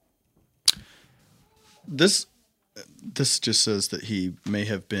 This just says that he may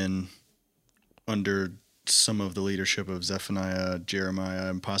have been under some of the leadership of Zephaniah, Jeremiah,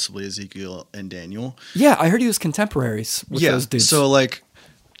 and possibly Ezekiel and Daniel. Yeah, I heard he was contemporaries with those dudes. So, like,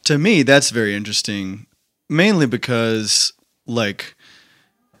 to me, that's very interesting, mainly because, like,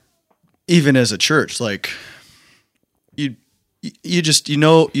 even as a church, like, you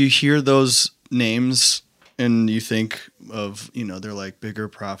hear those names and you think of, they're like bigger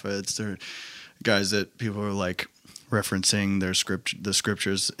prophets. They're guys that people are like referencing the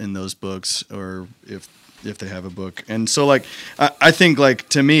scriptures in those books, or if they have a book. And so, like, I think, like,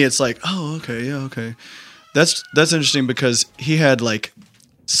 to me, it's like, oh, okay, yeah, okay. That's interesting because he had, like,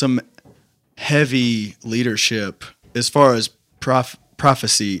 some heavy leadership as far as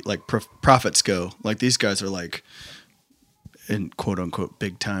prophecy, like prophets go. Like, these guys are, like, in quote unquote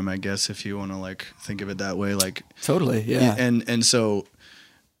big time, I guess, if you want to, like, think of it that way. Like, totally, yeah. And so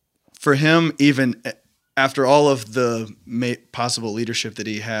for him, even after all of the possible leadership that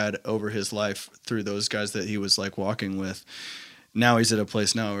he had over his life through those guys that he was, like, walking with, now he's at a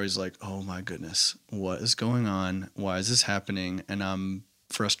place now where he's like, oh my goodness, what is going on? Why is this happening? And I'm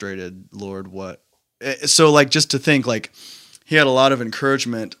frustrated, Lord, what? So, like, just to think, like, he had a lot of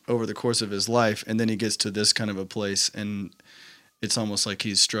encouragement over the course of his life, and then he gets to this kind of a place, and it's almost like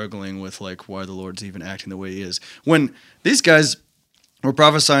he's struggling with, like, why the Lord's even acting the way he is. When these guys were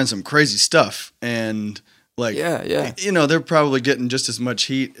prophesying some crazy stuff, and, like, they're probably getting just as much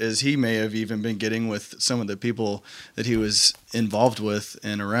heat as he may have even been getting with some of the people that he was involved with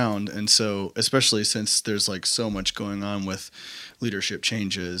and around. And so, especially since there's, like, so much going on with leadership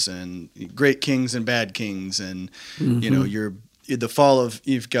changes and great kings and bad kings, and you've got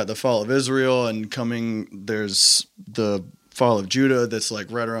the fall of Israel, and there's the fall of Judah that's, like,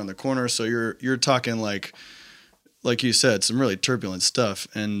 right around the corner. So you're talking, like you said, some really turbulent stuff.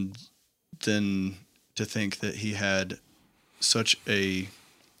 And then to think that he had such a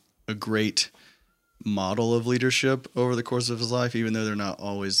great model of leadership over the course of his life, even though they're not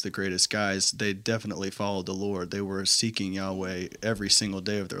always the greatest guys, they definitely followed the Lord. They were seeking Yahweh every single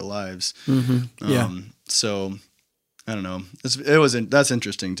day of their lives. Mm-hmm. Yeah. So I don't know. That's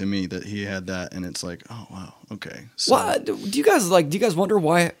interesting to me that he had that, and it's like, oh wow, okay. So, well, do you guys wonder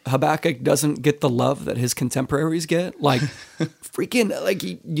why Habakkuk doesn't get the love that his contemporaries get? Like, freaking, like,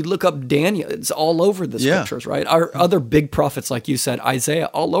 you look up Daniel, it's all over the scriptures, right? Our other big prophets, like you said, Isaiah,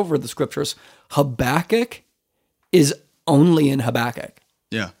 all over the scriptures. Habakkuk is only in Habakkuk.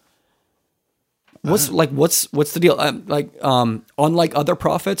 Yeah. What's the deal? Unlike other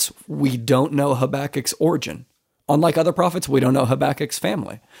prophets, we don't know Habakkuk's origin. Unlike other prophets, we don't know Habakkuk's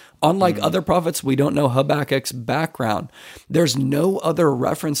family. Unlike other prophets, we don't know Habakkuk's background. There's no other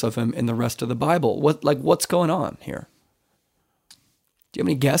reference of him in the rest of the Bible. What's going on here? Do you have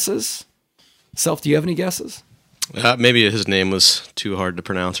any guesses? Self, do you have any guesses? Maybe his name was too hard to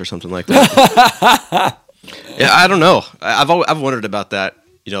pronounce or something like that. Yeah, I don't know. I've wondered about that.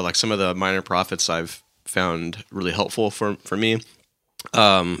 Like, some of the minor prophets I've found really helpful for me.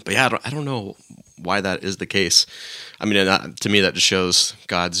 But yeah, I don't know why that is the case. I mean, to me, that just shows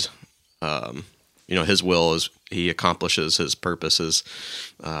God's, his will is he accomplishes his purposes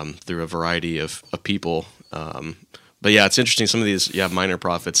through a variety of people. But yeah, it's interesting. Some of these, minor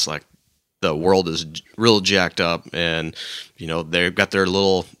prophets, like, the world is real jacked up, and they've got their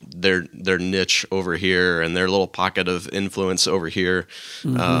little their niche over here and their little pocket of influence over here.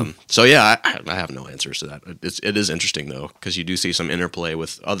 Mm-hmm. So yeah, I have no answers to that. It is interesting though, because you do see some interplay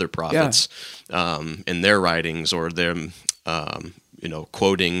with other prophets in their writings, or them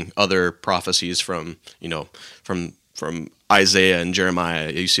quoting other prophecies from Isaiah and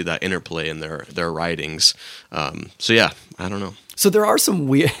Jeremiah. You see that interplay in their writings. So yeah, I don't know. So there are some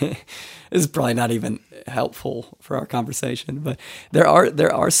weird. This is probably not even helpful for our conversation, but there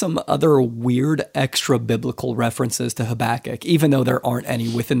are some other weird extra biblical references to Habakkuk, even though there aren't any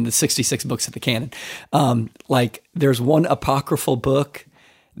within the 66 books of the canon. Like, there's one apocryphal book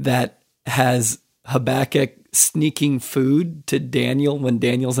that has Habakkuk sneaking food to Daniel when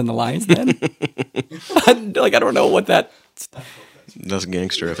Daniel's in the lion's den. I don't know what that. That's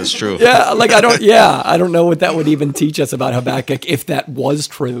gangster if it's true. I don't know what that would even teach us about Habakkuk if that was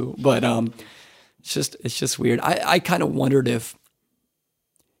true. But it's just weird. I kind of wondered if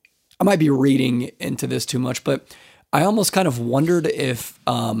I might be reading into this too much, but I almost kind of wondered if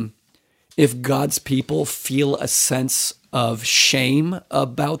God's people feel a sense of shame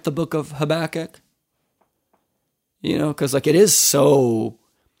about the book of Habakkuk. Because, like, it is so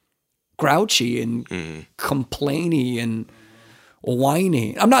grouchy and complainy and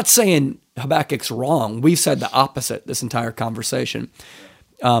whiny. I'm not saying Habakkuk's wrong. We've said the opposite this entire conversation.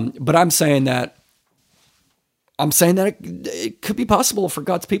 But I'm saying that it could be possible for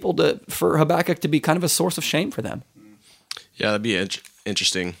God's people for Habakkuk to be kind of a source of shame for them. Yeah, that'd be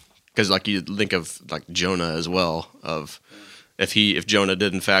interesting, because like you think of like Jonah as well. Of if Jonah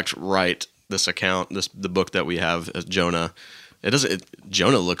did in fact write this account, the book that we have as Jonah,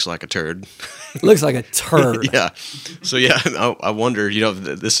 Jonah looks like a turd. Looks like a turd. Yeah. So yeah, I wonder.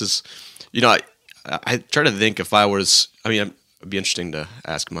 This is, I try to think if I was. I mean, it'd be interesting to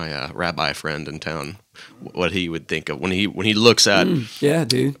ask my rabbi friend in town what he would think of when he looks at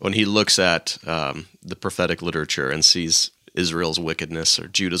when he looks at the prophetic literature and sees Israel's wickedness or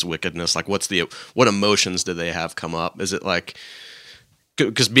Judah's wickedness. Like, what emotions do they have come up? Is it like,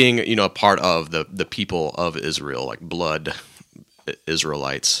 because being a part of the people of Israel, like blood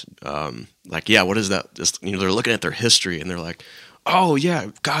Israelites, what is that? They're looking at their history and they're like, oh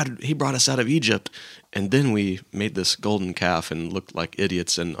yeah, God, He brought us out of Egypt, and then we made this golden calf and looked like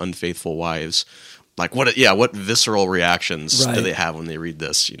idiots and unfaithful wives. Like what visceral reactions do they have when they read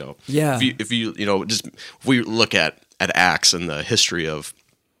this? Yeah. If we look at Acts and the history of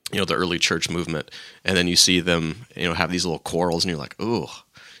the early church movement, and then you see them have these little quarrels, and you're like, oh,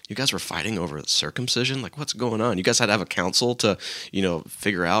 you guys were fighting over circumcision? Like, what's going on? You guys had to have a council to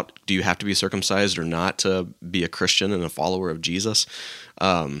figure out, do you have to be circumcised or not to be a Christian and a follower of Jesus?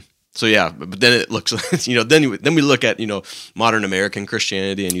 So yeah, but then it looks, then we look at modern American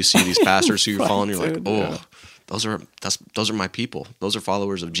Christianity, and you see these pastors who you're following, you're like, oh, those are my people. Those are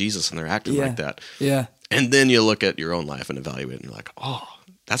followers of Jesus, and they're acting like that. Yeah. And then you look at your own life and evaluate, and you're like, oh,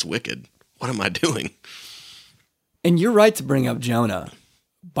 that's wicked. What am I doing? And you're right to bring up Jonah.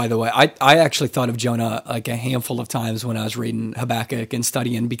 By the way, I actually thought of Jonah like a handful of times when I was reading Habakkuk and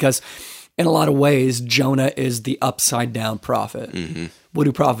studying, because in a lot of ways, Jonah is the upside down prophet. Mm-hmm. What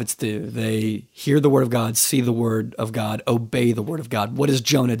do prophets do? They hear the word of God, see the word of God, obey the word of God. What does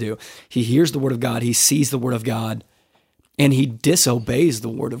Jonah do? He hears the word of God, he sees the word of God, and he disobeys the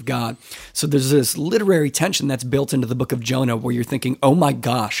word of God. So there's this literary tension that's built into the book of Jonah where you're thinking, oh my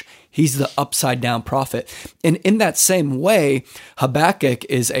gosh, he's the upside down prophet. And in that same way, Habakkuk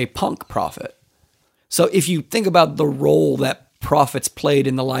is a punk prophet. So if you think about the role that prophets played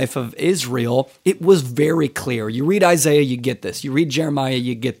in the life of Israel, it was very clear. You read Isaiah, you get this. You read Jeremiah,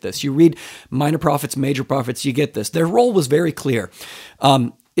 you get this. You read minor prophets, major prophets, you get this. Their role was very clear.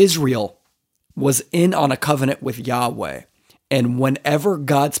 Israel was in on a covenant with Yahweh. And whenever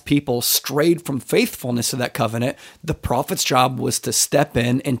God's people strayed from faithfulness to that covenant, the prophet's job was to step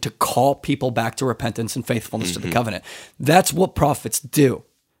in and to call people back to repentance and faithfulness to the covenant. That's what prophets do.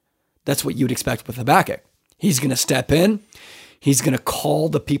 That's what you'd expect with Habakkuk. He's going to step in. He's going to call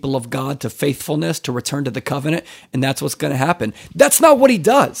the people of God to faithfulness, to return to the covenant, and that's what's going to happen. That's not what he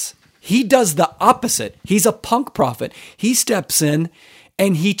does. He does the opposite. He's a punk prophet. He steps in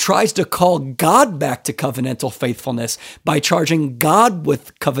and he tries to call God back to covenantal faithfulness by charging God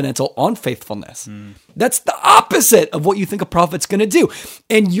with covenantal unfaithfulness. That's the opposite of what you think a prophet's going to do.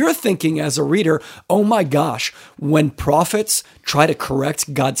 And you're thinking as a reader, oh my gosh, when prophets try to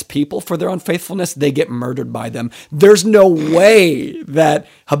correct God's people for their unfaithfulness, they get murdered by them. There's no way that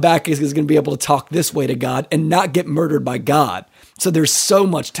Habakkuk is going to be able to talk this way to God and not get murdered by God. So there's so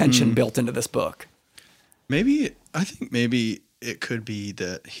much tension built into this book. I think maybe it could be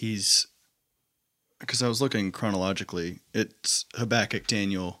that because I was looking chronologically, it's Habakkuk,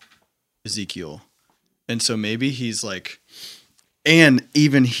 Daniel, Ezekiel. And so maybe he's like, and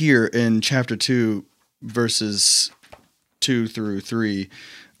even here in chapter 2, verses 2 through 3,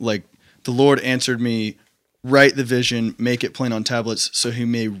 like, the Lord answered me, write the vision, make it plain on tablets, so he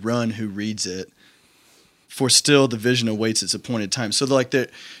may run who reads it. For still the vision awaits its appointed time. So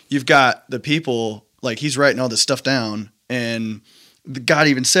you've got the people, like, he's writing all this stuff down, and God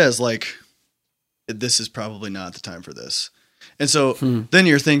even says, like, this is probably not the time for this. And so then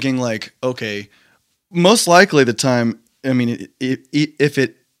you're thinking, like, okay, most likely the time, I mean, if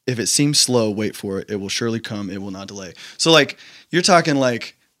it seems slow, wait for it. It will surely come. It will not delay. So, like, you're talking,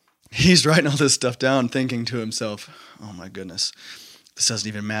 like, he's writing all this stuff down, thinking to himself, oh my goodness, this doesn't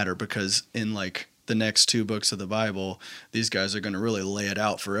even matter, because in, like, the next 2 books of the Bible, these guys are going to really lay it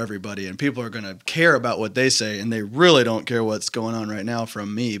out for everybody, and people are going to care about what they say, and they really don't care what's going on right now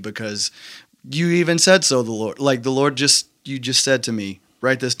from me, because you even said so, the Lord. Like, the Lord you just said to me,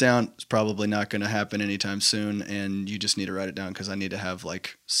 write this down. It's probably not going to happen anytime soon, and you just need to write it down, because I need to have,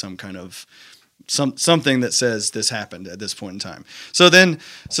 like, some kind of something that says this happened at this point in time. So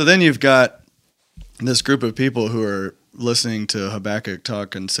then you've got this group of people who are listening to Habakkuk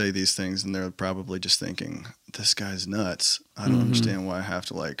talk and say these things, and they're probably just thinking, this guy's nuts. I don't understand why I have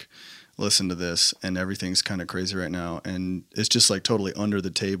to like listen to this, and everything's kind of crazy right now. And it's just like totally under the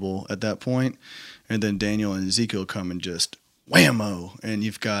table at that point. And then Daniel and Ezekiel come and just whammo, and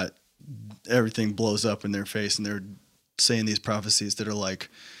you've got everything blows up in their face, and they're saying these prophecies that are like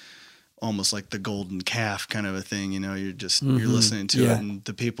almost like the golden calf kind of a thing. You're just you're listening to it, and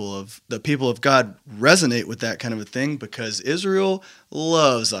the people of God resonate with that kind of a thing because Israel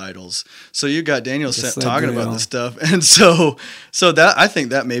loves idols. So you got Daniel talking about this stuff, and so that I think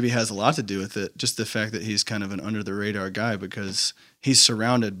that maybe has a lot to do with it. Just the fact that he's kind of an under the radar guy because he's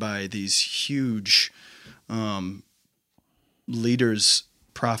surrounded by these huge leaders,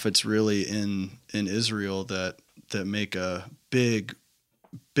 prophets, really in Israel that make a big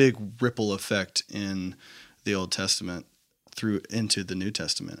ripple effect in the Old Testament through into the New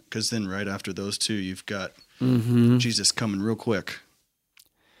Testament. Because then right after those two, you've got Jesus coming real quick.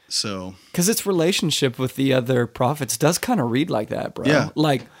 So because its relationship with the other prophets does kind of read like that, bro. Yeah.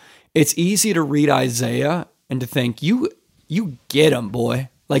 Like it's easy to read Isaiah and to think you get them, boy.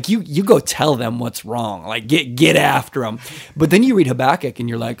 Like you go tell them what's wrong. Like get after them. But then you read Habakkuk and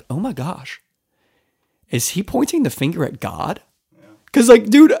you're like, oh my gosh, is he pointing the finger at God? Because, like,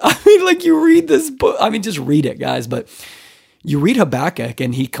 dude, I mean, like, you read this book. I mean, just read it, guys. But you read Habakkuk,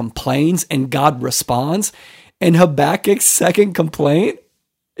 and he complains, and God responds. And Habakkuk's second complaint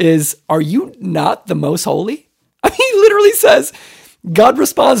is, are you not the most holy? I mean, he literally says, God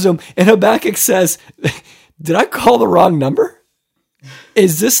responds to him, and Habakkuk says, did I call the wrong number?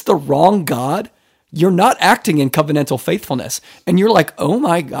 Is this the wrong God? You're not acting in covenantal faithfulness. And you're like, oh,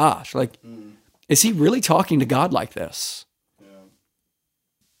 my gosh. Like, is he really talking to God like this?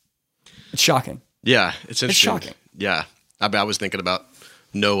 It's shocking. Yeah, it's interesting. It's shocking. Yeah. I was thinking about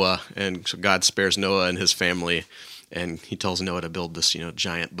Noah, and so God spares Noah and his family, and he tells Noah to build this,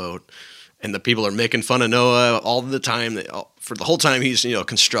 giant boat. And the people are making fun of Noah all the time. For the whole time he's,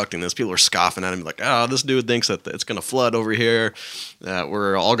 constructing this, people are scoffing at him like, oh, this dude thinks that it's going to flood over here, that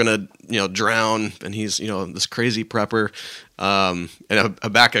we're all going to, drown, and he's, this crazy prepper. And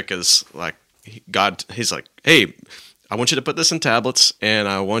Habakkuk is like, he's like, hey, I want you to put this in tablets, and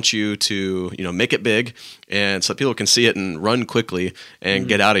I want you to, make it big, and so people can see it and run quickly and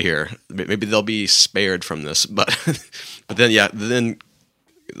get out of here. Maybe they'll be spared from this, but then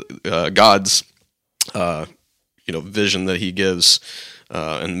God's vision that He gives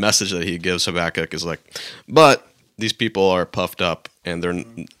and message that He gives Habakkuk is like, but these people are puffed up, and they're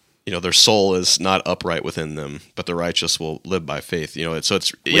their soul is not upright within them, but the righteous will live by faith. Where's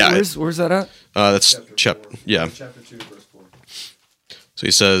that at? That's chapter 2, verse 4. So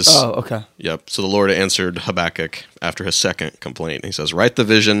he says, oh, okay. Yep. So the Lord answered Habakkuk after his second complaint. He says, write the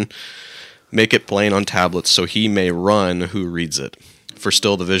vision, make it plain on tablets, so he may run who reads it. For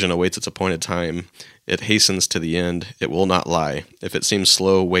still the vision awaits its appointed time. It hastens to the end. It will not lie. If it seems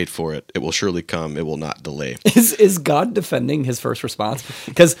slow, wait for it. It will surely come. It will not delay. Is God defending his first response?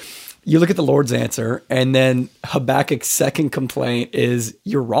 Because you look at the Lord's answer, and then Habakkuk's second complaint is,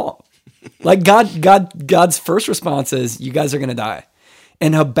 you're wrong. Like God's first response is, you guys are going to die.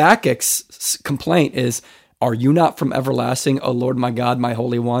 And Habakkuk's complaint is, are you not from everlasting, O Lord my God, my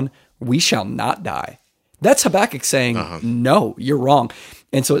Holy One? We shall not die. That's Habakkuk saying, no, you're wrong.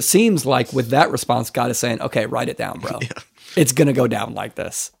 And so it seems like with that response, God is saying, okay, write it down, bro. Yeah. It's going to go down like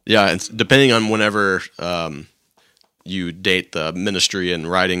this. Yeah, and depending on whenever you date the ministry and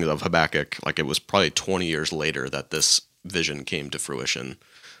writing of Habakkuk, like it was probably 20 years later that this vision came to fruition,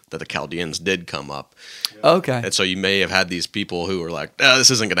 that the Chaldeans did come up. Okay. And so you may have had these people who were like,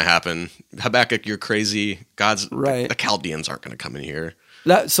 this isn't going to happen. Habakkuk, you're crazy. Right. The Chaldeans aren't going to come in here.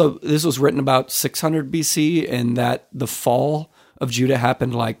 So this was written about 600 BC, and that the fall of Judah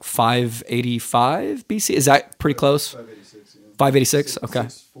happened like 585 BC. Is that pretty close? 586. Yeah. 586. Okay.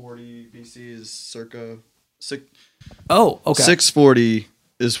 640 BC is circa. Oh, okay. 640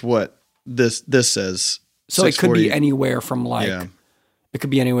 is what this says. So it could be anywhere from it could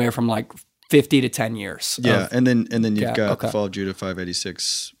be anywhere from like 50 to 10 years. Yeah, and then you've got the fall of Judah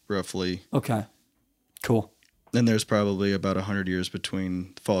 586 roughly. Okay. Cool. And there's probably about 100 years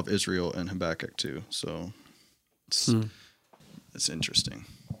between the fall of Israel and Habakkuk too. So it's interesting.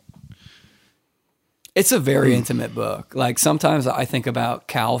 It's a very intimate book. Like sometimes I think about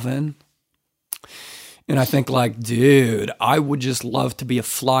Calvin and I think like, dude, I would just love to be a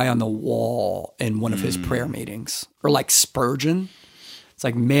fly on the wall in one of his prayer meetings. Or like Spurgeon. It's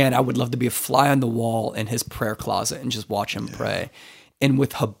like, man, I would love to be a fly on the wall in his prayer closet and just watch him pray. And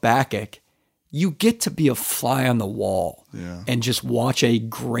with Habakkuk, you get to be a fly on the wall and just watch a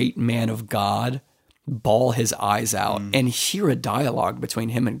great man of God bawl his eyes out and hear a dialogue between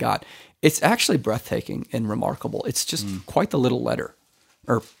him and God. It's actually breathtaking and remarkable. It's just quite the little letter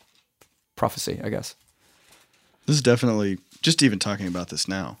or prophecy, I guess. This is definitely, just even talking about this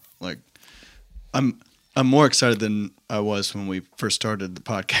now, like I'm more excited than I was when we first started the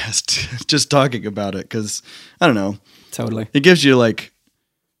podcast, just talking about it. Cause I don't know. Totally. It gives you like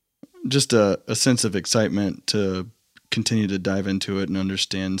just a sense of excitement to continue to dive into it and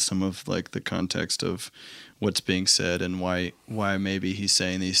understand some of like the context of what's being said and why maybe he's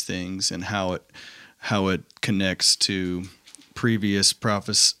saying these things and how it connects to previous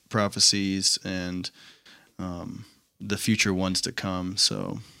prophecies and the future ones to come.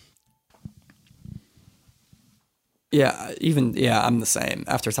 So I'm the same.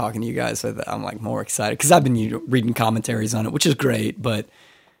 After talking to you guys, I'm like more excited because I've been reading commentaries on it, which is great, but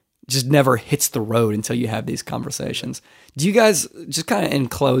just never hits the road until you have these conversations. Do you guys, just kind of in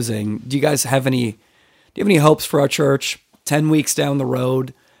closing, do you have any hopes for our church 10 weeks down the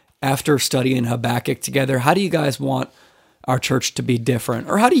road after studying Habakkuk together? How do you guys want our church to be different?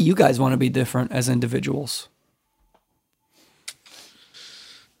 Or how do you guys want to be different as individuals?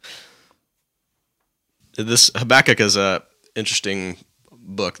 This Habakkuk is a interesting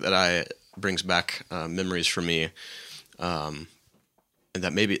book that brings back memories for me, and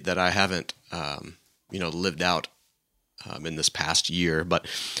that I haven't lived out in this past year. But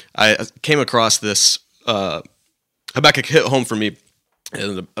I came across this Habakkuk hit home for me.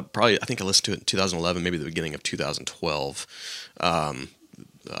 And I think I listened to it in 2011, maybe the beginning of 2012.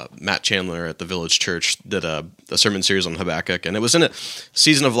 Matt Chandler at the Village Church did a sermon series on Habakkuk, and it was in a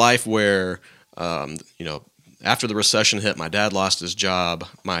season of life where after the recession hit, my dad lost his job.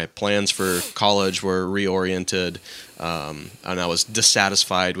 My plans for college were reoriented, and I was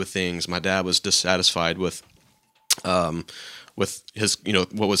dissatisfied with things. My dad was dissatisfied with his,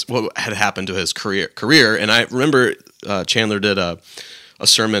 what had happened to his career. And I remember Chandler did a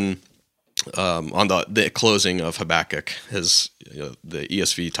sermon on the closing of Habakkuk. The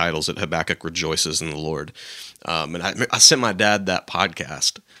ESV titles it "Habakkuk Rejoices in the Lord," and I sent my dad that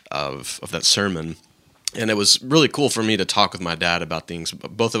podcast of that sermon. And it was really cool for me to talk with my dad about things,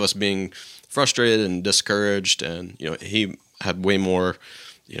 both of us being frustrated and discouraged. And, he had way more,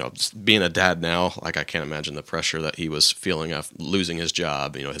 being a dad now, like I can't imagine the pressure that he was feeling of losing his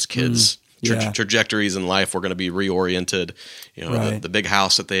job. His kids' trajectories in life were going to be reoriented. The big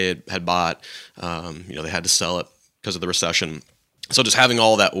house that they had bought, they had to sell it because of the recession. So just having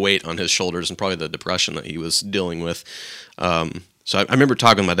all that weight on his shoulders and probably the depression that he was dealing with. So I remember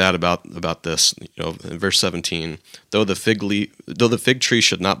talking to my dad about this, in verse 17, though the fig tree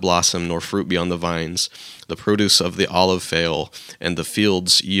should not blossom, nor fruit be on the vines, the produce of the olive fail, and the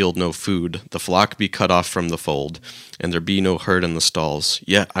fields yield no food, the flock be cut off from the fold, and there be no herd in the stalls,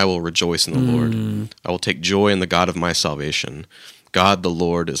 yet I will rejoice in the Lord. I will take joy in the God of my salvation. God the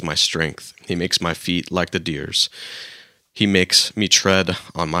Lord is my strength. He makes my feet like the deer's. He makes me tread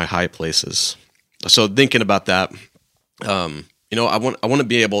on my high places. So thinking about that, I want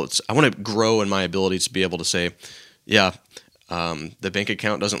to grow in my ability to be able to say, the bank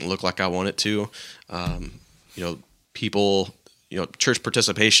account doesn't look like I want it to. People, church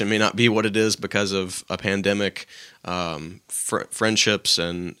participation may not be what it is because of a pandemic. Friendships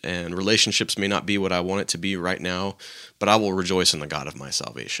and relationships may not be what I want it to be right now, but I will rejoice in the God of my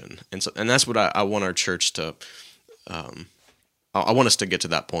salvation. And that's what I want our church to, I want us to get to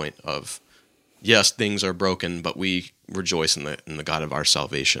that point of, yes, things are broken, but we rejoice in the God of our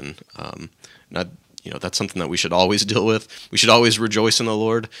salvation. That's something that we should always deal with. We should always rejoice in the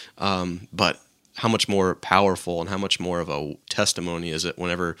Lord. But how much more powerful and how much more of a testimony is it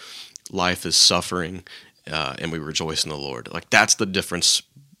whenever life is suffering and we rejoice in the Lord? Like that's the difference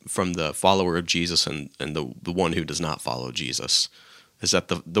from the follower of Jesus and the one who does not follow Jesus. Is that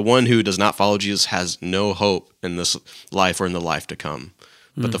the one who does not follow Jesus has no hope in this life or in the life to come.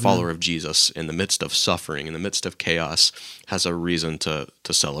 But the follower of Jesus, in the midst of suffering, in the midst of chaos, has a reason to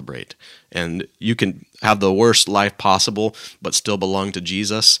celebrate. And you can have the worst life possible, but still belong to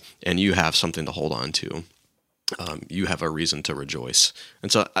Jesus, and you have something to hold on to. You have a reason to rejoice.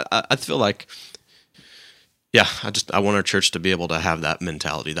 And so I feel like, I want our church to be able to have that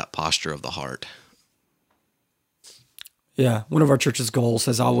mentality, that posture of the heart. Yeah, one of our church's goals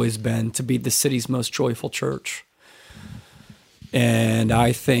has always been to be the city's most joyful church. And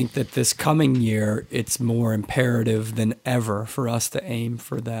I think that this coming year, it's more imperative than ever for us to aim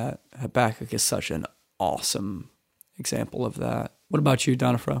for that. Habakkuk is such an awesome example of that. What about you,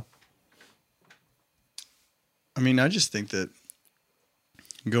 Donifro? I mean, I just think that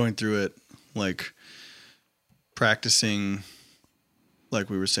going through it, like practicing like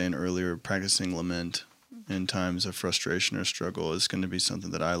we were saying earlier, practicing lament in times of frustration or struggle is going to be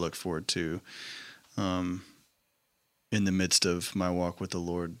something that I look forward to in the midst of my walk with the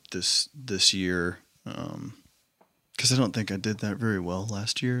Lord this year. Because I don't think I did that very well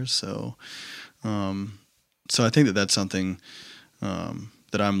last year. So I think that that's something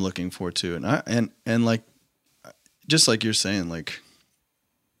that I'm looking forward to. And like, just like you're saying, like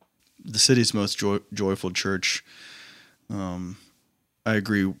the city's most joyful church, I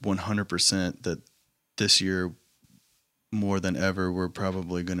agree 100% that this year, more than ever, we're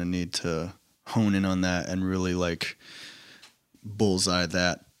probably going to need to hone in on that and really like bullseye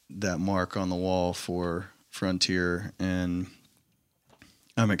that mark on the wall for Frontier. And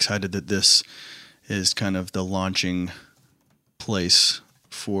I'm excited that this is kind of the launching place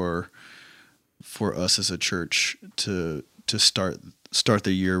for us as a church to start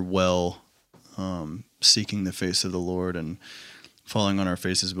the year well, seeking the face of the Lord and falling on our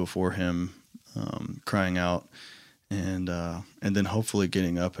faces before Him, crying out, and then hopefully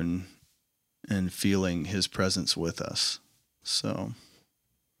getting up and feeling His presence with us. So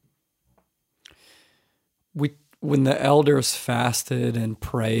when the elders fasted and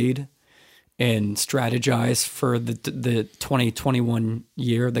prayed and strategized for the 2021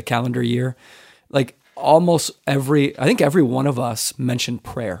 year, the calendar year, like almost I think every one of us mentioned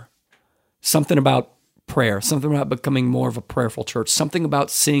prayer. Something about prayer, something about becoming more of a prayerful church, something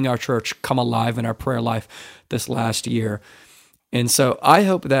about seeing our church come alive in our prayer life this last year. And so I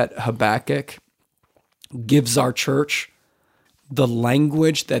hope that Habakkuk gives our church the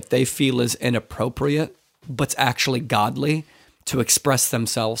language that they feel is inappropriate, but's actually godly, to express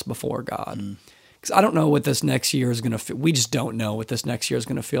themselves before God. Because I don't know what this next year is going to feel. We just don't know what this next year is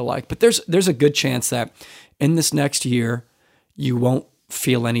going to feel like. But there's a good chance that in this next year, you won't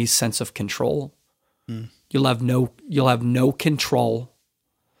feel any sense of control. You'll have no control,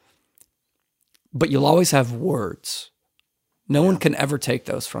 but you'll always have words. No one can ever take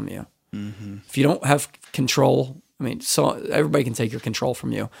those from you. If you don't have control, I mean, so everybody can take your control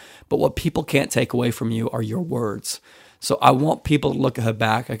from you, but what people can't take away from you are your words. So I want people to look at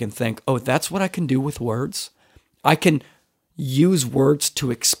Habakkuk and think, oh, that's what I can do with words. I can use words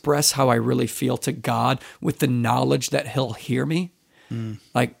to express how I really feel to God with the knowledge that He'll hear me.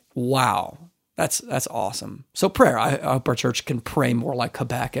 Like, wow, that's awesome. So prayer, I hope our church can pray more like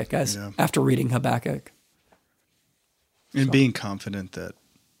Habakkuk after reading Habakkuk. And being confident that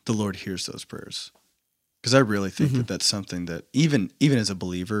the Lord hears those prayers. Because I really think that that's something that even as a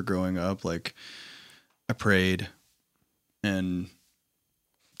believer growing up, like I prayed, and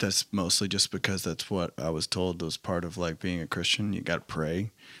that's mostly just because that's what I was told was part of like being a Christian. You got to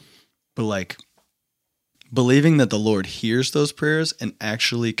pray. But like believing that the Lord hears those prayers and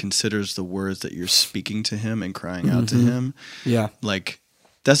actually considers the words that you're speaking to Him and crying out to Him. Yeah. Like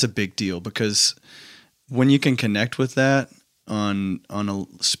that's a big deal, because when you can connect with that on a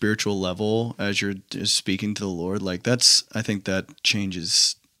spiritual level as you're just speaking to the Lord, like I think that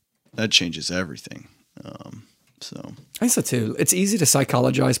changes everything. So I think so too. It's easy to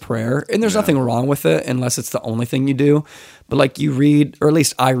psychologize prayer, and there's nothing wrong with it unless it's the only thing you do. But like you read, or at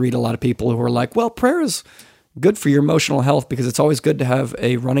least I read a lot of people who are like, well, prayer is good for your emotional health because it's always good to have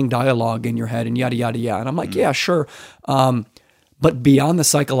a running dialogue in your head and yada, yada, yada. And I'm like, yeah, sure. But beyond the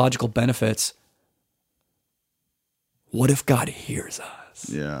psychological benefits, what if God hears us?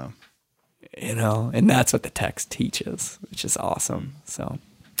 Yeah. You know, and that's what the text teaches, which is awesome. So,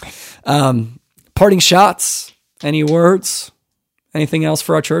 parting shots, any words, anything else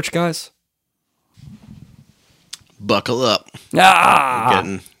for our church, guys? Buckle up.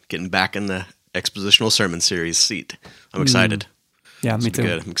 Getting back in the expositional sermon series seat. I'm excited. Yeah, me too.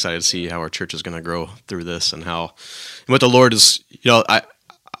 Good. I'm excited to see how our church is going to grow through this and what the Lord is,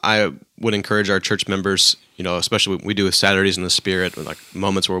 I would encourage our church members, especially what we do with Saturdays in the Spirit, like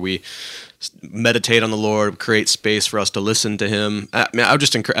moments where we meditate on the Lord, create space for us to listen to Him. I mean, I would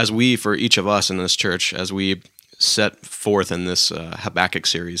just encourage, for each of us in this church, as we set forth in this Habakkuk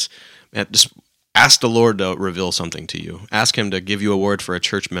series, just ask the Lord to reveal something to you. Ask Him to give you a word for a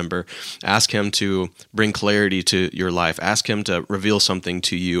church member. Ask Him to bring clarity to your life. Ask Him to reveal something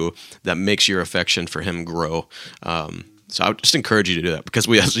to you that makes your affection for Him grow. So I would just encourage you to do that, because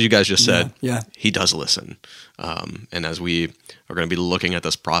as you guys just said, He does listen. And as we are going to be looking at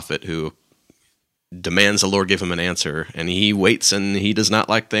this prophet who demands the Lord give him an answer, and he waits, and he does not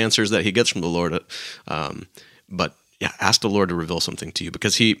like the answers that he gets from the Lord. But ask the Lord to reveal something to you,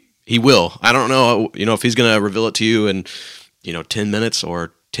 because He will. I don't know, if He's going to reveal it to you in, 10 minutes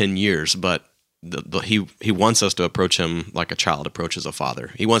or 10 years, but he wants us to approach him like a child approaches a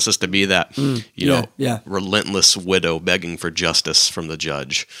father. He wants us to be that, relentless widow begging for justice from the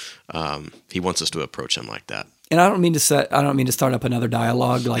judge. He wants us to approach him like that. And I don't mean to start up another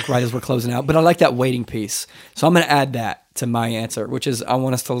dialogue like right as we're closing out, but I like that waiting piece. So I'm going to add that to my answer, which is I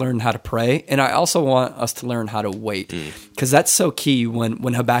want us to learn how to pray, and I also want us to learn how to wait, because that's so key.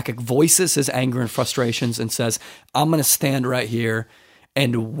 When Habakkuk voices his anger and frustrations and says, "I'm going to stand right here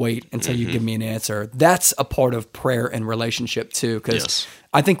and wait until you give me an answer," that's a part of prayer and relationship too. Because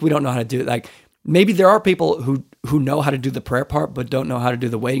I think we don't know how to do it. Like maybe there are people who know how to do the prayer part, but don't know how to do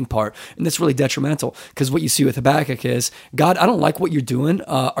the waiting part. And that's really detrimental, because what you see with Habakkuk is, God, I don't like what you're doing.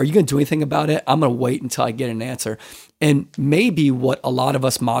 Are you going to do anything about it? I'm going to wait until I get an answer. And maybe what a lot of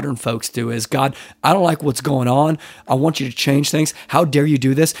us modern folks do is, God, I don't like what's going on. I want you to change things. How dare you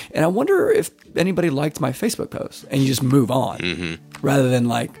do this? And I wonder if anybody liked my Facebook post, and you just move on rather than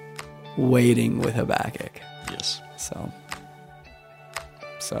like waiting with Habakkuk. Yes.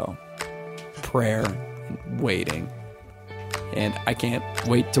 So prayer, waiting, and I can't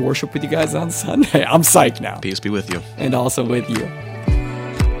wait to worship with you guys on Sunday. I'm psyched now. Peace be with you. And also with you.